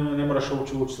u kojem ne moraš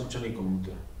ući s novčanikom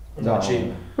unutra. Znači,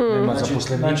 nema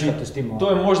zaposlenika, to s tim... To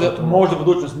je možda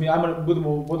budućnost, mi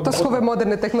budemo... To su ove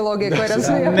moderne tehnologije koje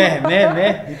razvijamo.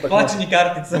 Ne. Plaćanje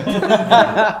kartica.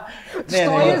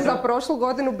 Što je za prošlu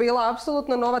godinu bila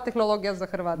apsolutno nova tehnologija za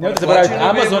Hrvate. Nemojte zaboraviti,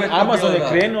 Amazon je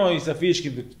krenuo i sa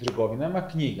fizičkim trgovinama,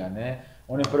 knjiga, ne?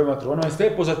 On je prvi matru, on je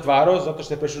sve pozatvarao zato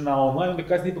što je prešao na online, onda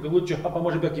kasnije ipak odlučio, pa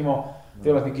možda bi imao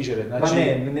privatne knjižare. Znači... Pa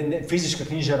ne, fizička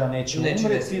knjižara neće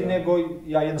umreti, nego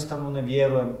ja jednostavno ne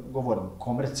vjerujem, govorim,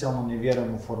 komercijalno ne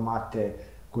vjerujem u formate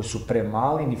koji su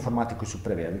premali, ni formati koji su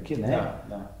preveliki, ne?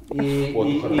 Da.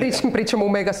 Pričamo u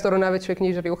Megastoru, najvećoj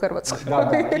knjižari u Hrvatskoj.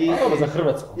 Da, za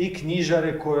Hrvatsku. I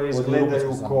knjižare koje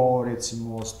izgledaju kao,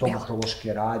 recimo,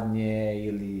 stomatološke radnje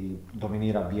ili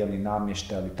dominira bijeli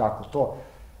namještaj ili tako to.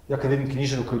 Ja kad vidim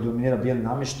knjižaru koji dominira bijeli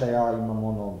namještaj, ja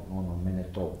imam mene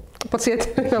to...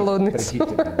 Podsjetio na ludnicu.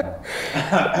 Prehitite, da.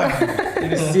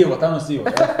 Ili sivo, tamo sivo,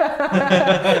 da?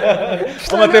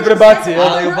 Oma te prebaci, ja?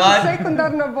 Ali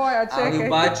sekundarna boja, čekaj. Ali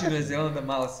ubačio je onda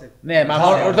malo se... Ne,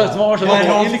 možda...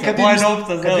 Ili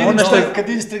kad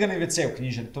vidim strgani WC u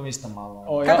knjižari, to mi isto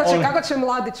malo... Kako će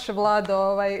mladić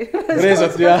Vlado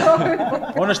rezati, ja?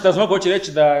 Ono što sam hoću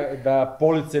reći da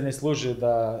police ne služe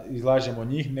da izlažemo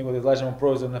njih, nego da izlažemo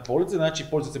proizvod na police, znači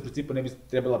polica se u principu ne bi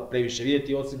trebala previše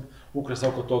vidjeti, osim ukrasa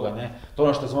oko toga, ne? To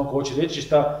ono što sam hoću reći,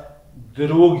 šta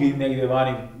drugi negdje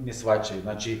vani ne shvaćaju.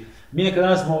 Znači, mi nekada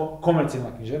danas smo komercijalna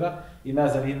knjižara i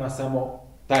nas zanima samo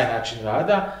taj način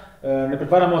rada. Ne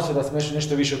pretvaramo se da smo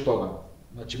nešto više od toga.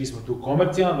 Znači, mi smo tu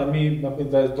komercijalni,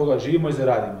 da od toga živimo i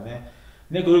zaradimo, ne?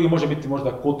 Neko drugi može biti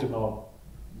možda kulturno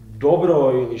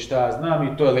dobro ili šta ja znam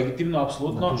i to je legitimno,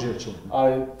 apsolutno.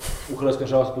 Ali u Hrvatskoj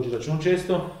nažalost tuži račun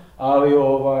često. Ali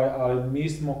mi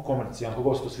smo komercijalni,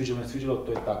 kako se to sviđalo, ne sviđalo,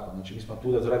 to je tako. Znači, mi smo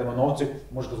tu da zaradimo novce,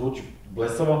 može to zvuči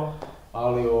blesavo,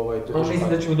 ali to je... Mislim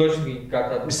da ćemo doći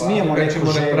kada... Mislim, nijemo neku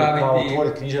želju kao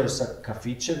otvoriti knjižaru sa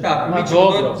kafićem. Da, mi ćemo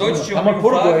doći ćemo u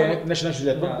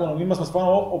fazu... Imali smo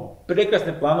stvarno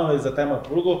prekrasne planove za taj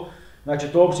Purgu. Znači,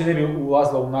 to uopće ne bi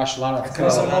ulazilo u naš lanac.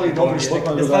 Nismo mogli dobri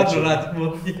štekate. Stvarno radimo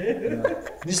ovdje.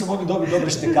 Nismo mogli dobiti dobri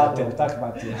štekate, tak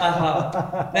Matija. Aha.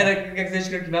 Ne, kako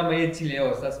znači kako nama je cilj,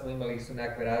 evo sad smo imali su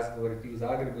nekakve razgovore ti u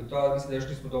Zagrebu i to, ali mislim da još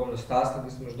nismo dovoljno stasli,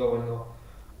 nismo još dovoljno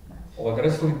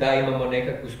odrasli, da imamo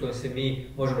nekakvu s kojom se mi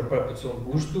možemo praviti svom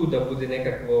guštu, da bude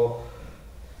nekakvo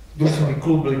društveni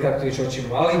klub ili kako to već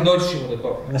hoćemo, ali doći ćemo do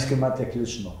toga. Znaš kaj Matija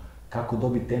ključno? Kako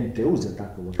dobiti MTU za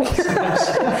takvu lokaciju?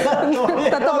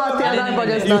 To Matija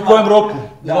najbolje zna. I u kojem roku?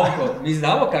 Mi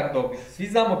znamo kako dobiti, svi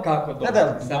znamo kako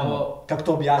dobiti. Samo kako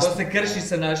to objasniti. To se krši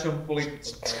sa našom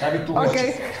politikom. Šta vi tu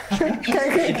hoćete?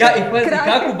 I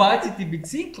kako baciti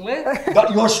bicikle.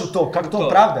 Da, još u to, kako to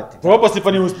opravdati? Propasti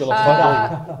pa nije uspjela.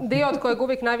 Dio od kojeg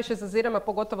uvijek najviše zaziram, a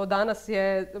pogotovo danas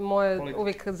je moje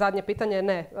uvijek zadnje pitanje,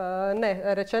 ne,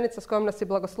 rečenica s kojom nas je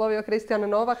blagoslovio Kristijan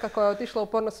Novaka koja je otišla u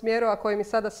porno smjeru, a koji mi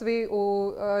sada svi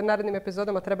u narednim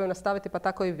epizodama trebaju nastaviti, pa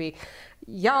tako i vi.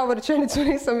 Ja ovu rečenicu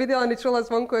nisam vidjela ni čula,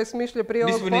 Zvonko je smišljio prije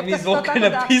ovog podcasta. Mi Zvonko je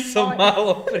napisao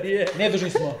malo prije. Nedužni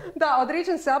smo. Da,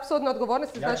 odričem se apsolutno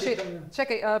odgovornosti. Znači,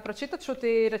 čekaj, pročitat ću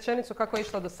ti rečenicu kako je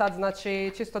išla do sad,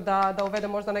 znači čisto da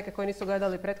uvedem možda neke koji nisu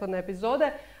gledali prethodne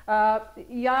epizode.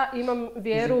 Ja imam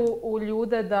vjeru u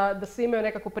ljude da svi imaju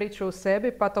nekakvu priču u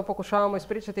sebi, pa to pokušavamo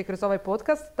ispričati kroz ovaj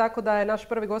podcast, tako da je naš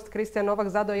prvi gost Kristijan Novak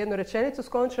zadao jednu rečenicu s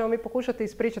kojom ćemo mi pokušati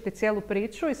ispričati cijelu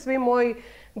priču i svi moji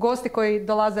gosti koji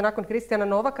dolaze nakon Kristijana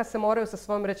Novaka se moraju sa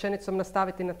svojom rečenicom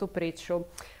nastaviti na tu priču.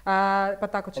 Pa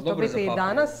tako će to biti i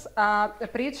danas.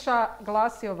 Priča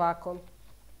glasi ovako.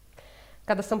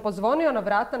 Kada sam pozvonio na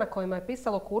vrata na kojima je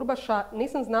pisalo Kurbaša,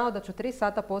 nisam znao da ću 3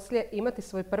 sata poslije imati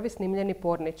svoj prvi snimljeni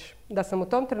pornić. Da sam u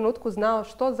tom trenutku znao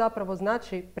što zapravo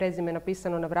znači prezime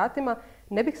napisano na vratima,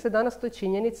 ne bih se danas toj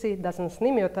činjenici da sam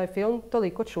snimio taj film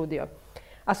toliko čudio.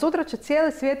 A sutra će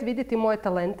cijeli svijet vidjeti moje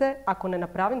talente ako ne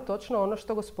napravim točno ono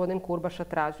što gospodin Kurbaša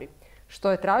traži.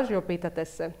 Što je tražio, pitate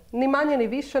se? Ni manje ni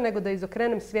više nego da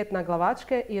izokrenem svijet na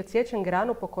glavačke i odsječem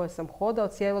granu po kojoj sam hodao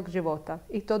cijelog života.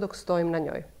 I to dok stojim na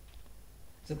njoj.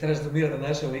 Sad trebaš zoomirati na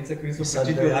naše lice koji su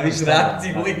pročitali da viš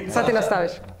reakciju lica. Sad ti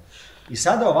nastaviš. I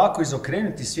sada ovako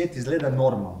izokrenuti svijet izgleda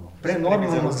normalno.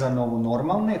 Prenormalno za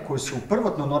novonormalne koji su u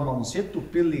prvotno normalnom svijetu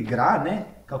pili grane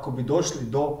kako bi došli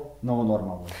do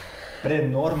novonormalnog.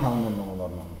 Prenormalno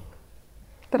novonormalno.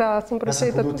 Trebala sam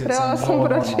pročitati prije.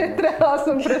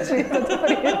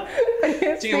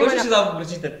 Čekaj, možeš da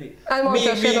pročitati? Ajmo mi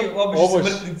obični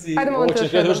smrtnici. Ajmo će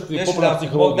krenuti popularna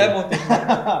psihologija. Dajmo ti.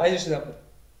 Ajde još jedan.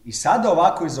 I sada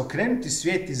ovako izokrenuti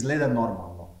svijet izgleda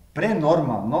normalno.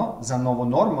 Prenormalno za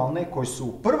novonormalne koji su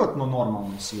u prvotno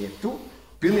normalnom svijetu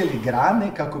pilili grane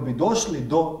kako bi došli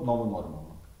do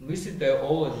novonormalnog. Mislite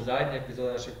ovo je zadnja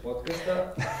epizoda našeg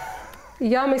podcasta?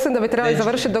 Ja mislim da bi trebali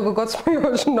završiti dok god smo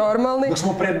još normalni. Dok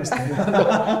smo prednosti.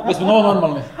 Da smo novo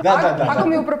normalni. Da. Ako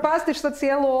mi upropastiš sad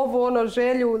cijelu ovu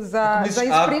želju za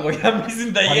ispričati. Ja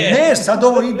mislim da je. Ne, sad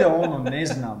ovo ide ne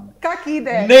znam. Kak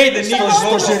ide? Ne ide ništa.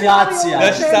 Stožeracija.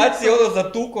 Znači sad si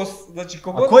za tukos, znači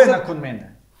kogod... A ko je nakon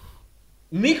mene?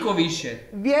 Niko više.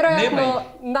 Vjerojatno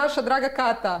naša draga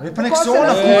Kata. Pa nek ko se se ona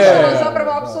naslušala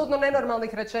zapravo apsolutno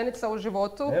nenormalnih rečenica u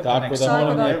životu. Tako da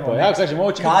moram lijepo. Ja kažem,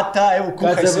 Kata, evo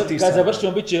kuhaj se ti sad. Kad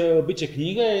završimo, bit će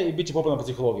knjige i bit će popularna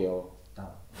psihologija ovo.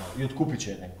 I otkupit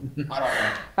će je neko.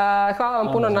 Hvala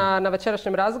vam puno na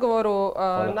večerašnjem razgovoru.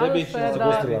 Hvala tebi što ste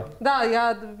gostila.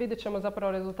 Da, vidjet ćemo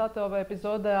zapravo rezultate ove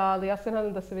epizode, ali ja se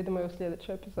nadam da se vidimo i u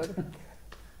sljedećoj epizodi.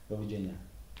 Doviđenja.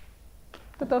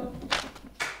 To.